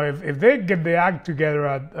 if they get the act together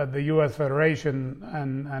at the U.S. Federation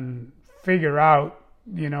and figure out,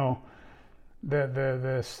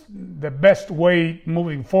 the best way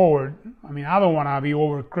moving forward. I don't want to be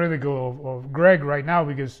overcritical of Greg right now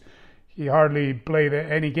because he hardly played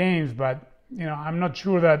any games, but I'm not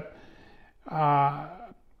sure that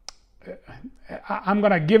I'm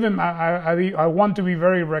gonna give him. I want to be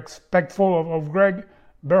very respectful of Greg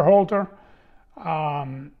Berhalter.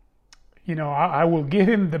 I will give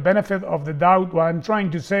him the benefit of the doubt. What I'm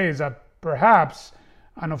trying to say is that perhaps.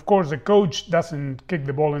 And of course, the coach doesn't kick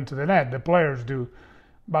the ball into the net, the players do.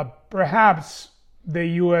 But perhaps the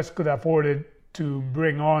U.S. could afford it to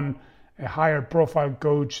bring on a higher profile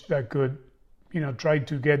coach that could, try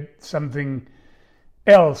to get something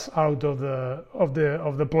else out of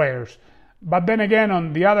the players. But then again,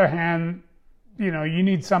 on the other hand, you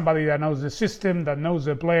need somebody that knows the system, that knows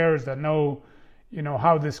the players, that know,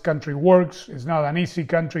 how this country works. It's not an easy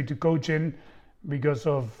country to coach in, because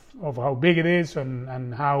of how big it is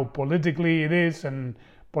and how political it is and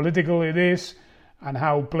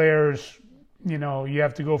how players, you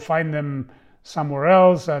have to go find them somewhere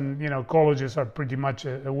else, and colleges are pretty much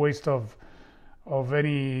a waste of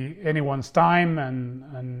anyone's time,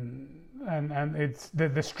 and it's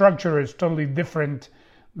the structure is totally different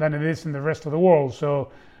than it is in the rest of the world.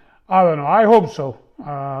 So I don't know. I hope so.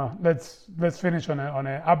 Let's finish on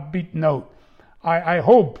a upbeat note. I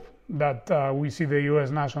hope that we see the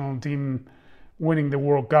U.S. national team winning the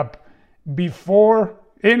World Cup before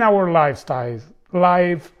in our lifetime.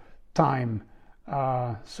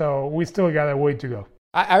 So we still got a way to go.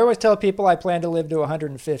 I always tell people I plan to live to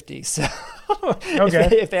 150. So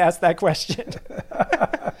okay. if they ask that question.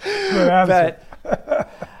 Good answer. But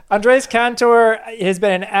Andres Cantor, it has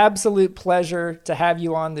been an absolute pleasure to have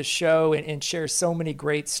you on the show and share so many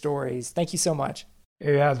great stories. Thank you so much.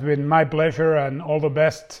 It has been my pleasure, and all the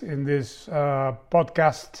best in this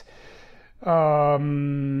podcast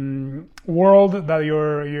world that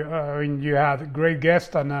you had great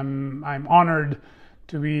guests, and I'm honored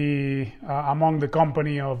to be among the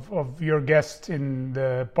company of your guests in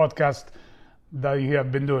the podcast that you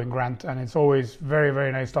have been doing, Grant. And it's always very,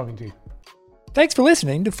 very nice talking to you. Thanks for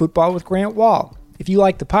listening to Football with Grant Wahl. If you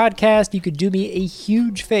like the podcast, you could do me a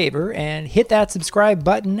huge favor and hit that subscribe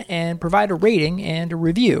button and provide a rating and a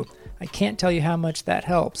review. I can't tell you how much that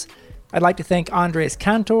helps. I'd like to thank Andres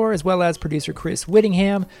Cantor as well as producer Chris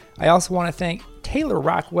Whittingham. I also want to thank Taylor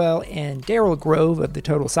Rockwell and Daryl Grove of the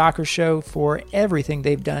Total Soccer Show for everything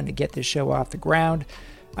they've done to get this show off the ground.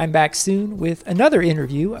 I'm back soon with another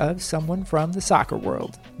interview of someone from the soccer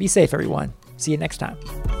world. Be safe, everyone. See you next time.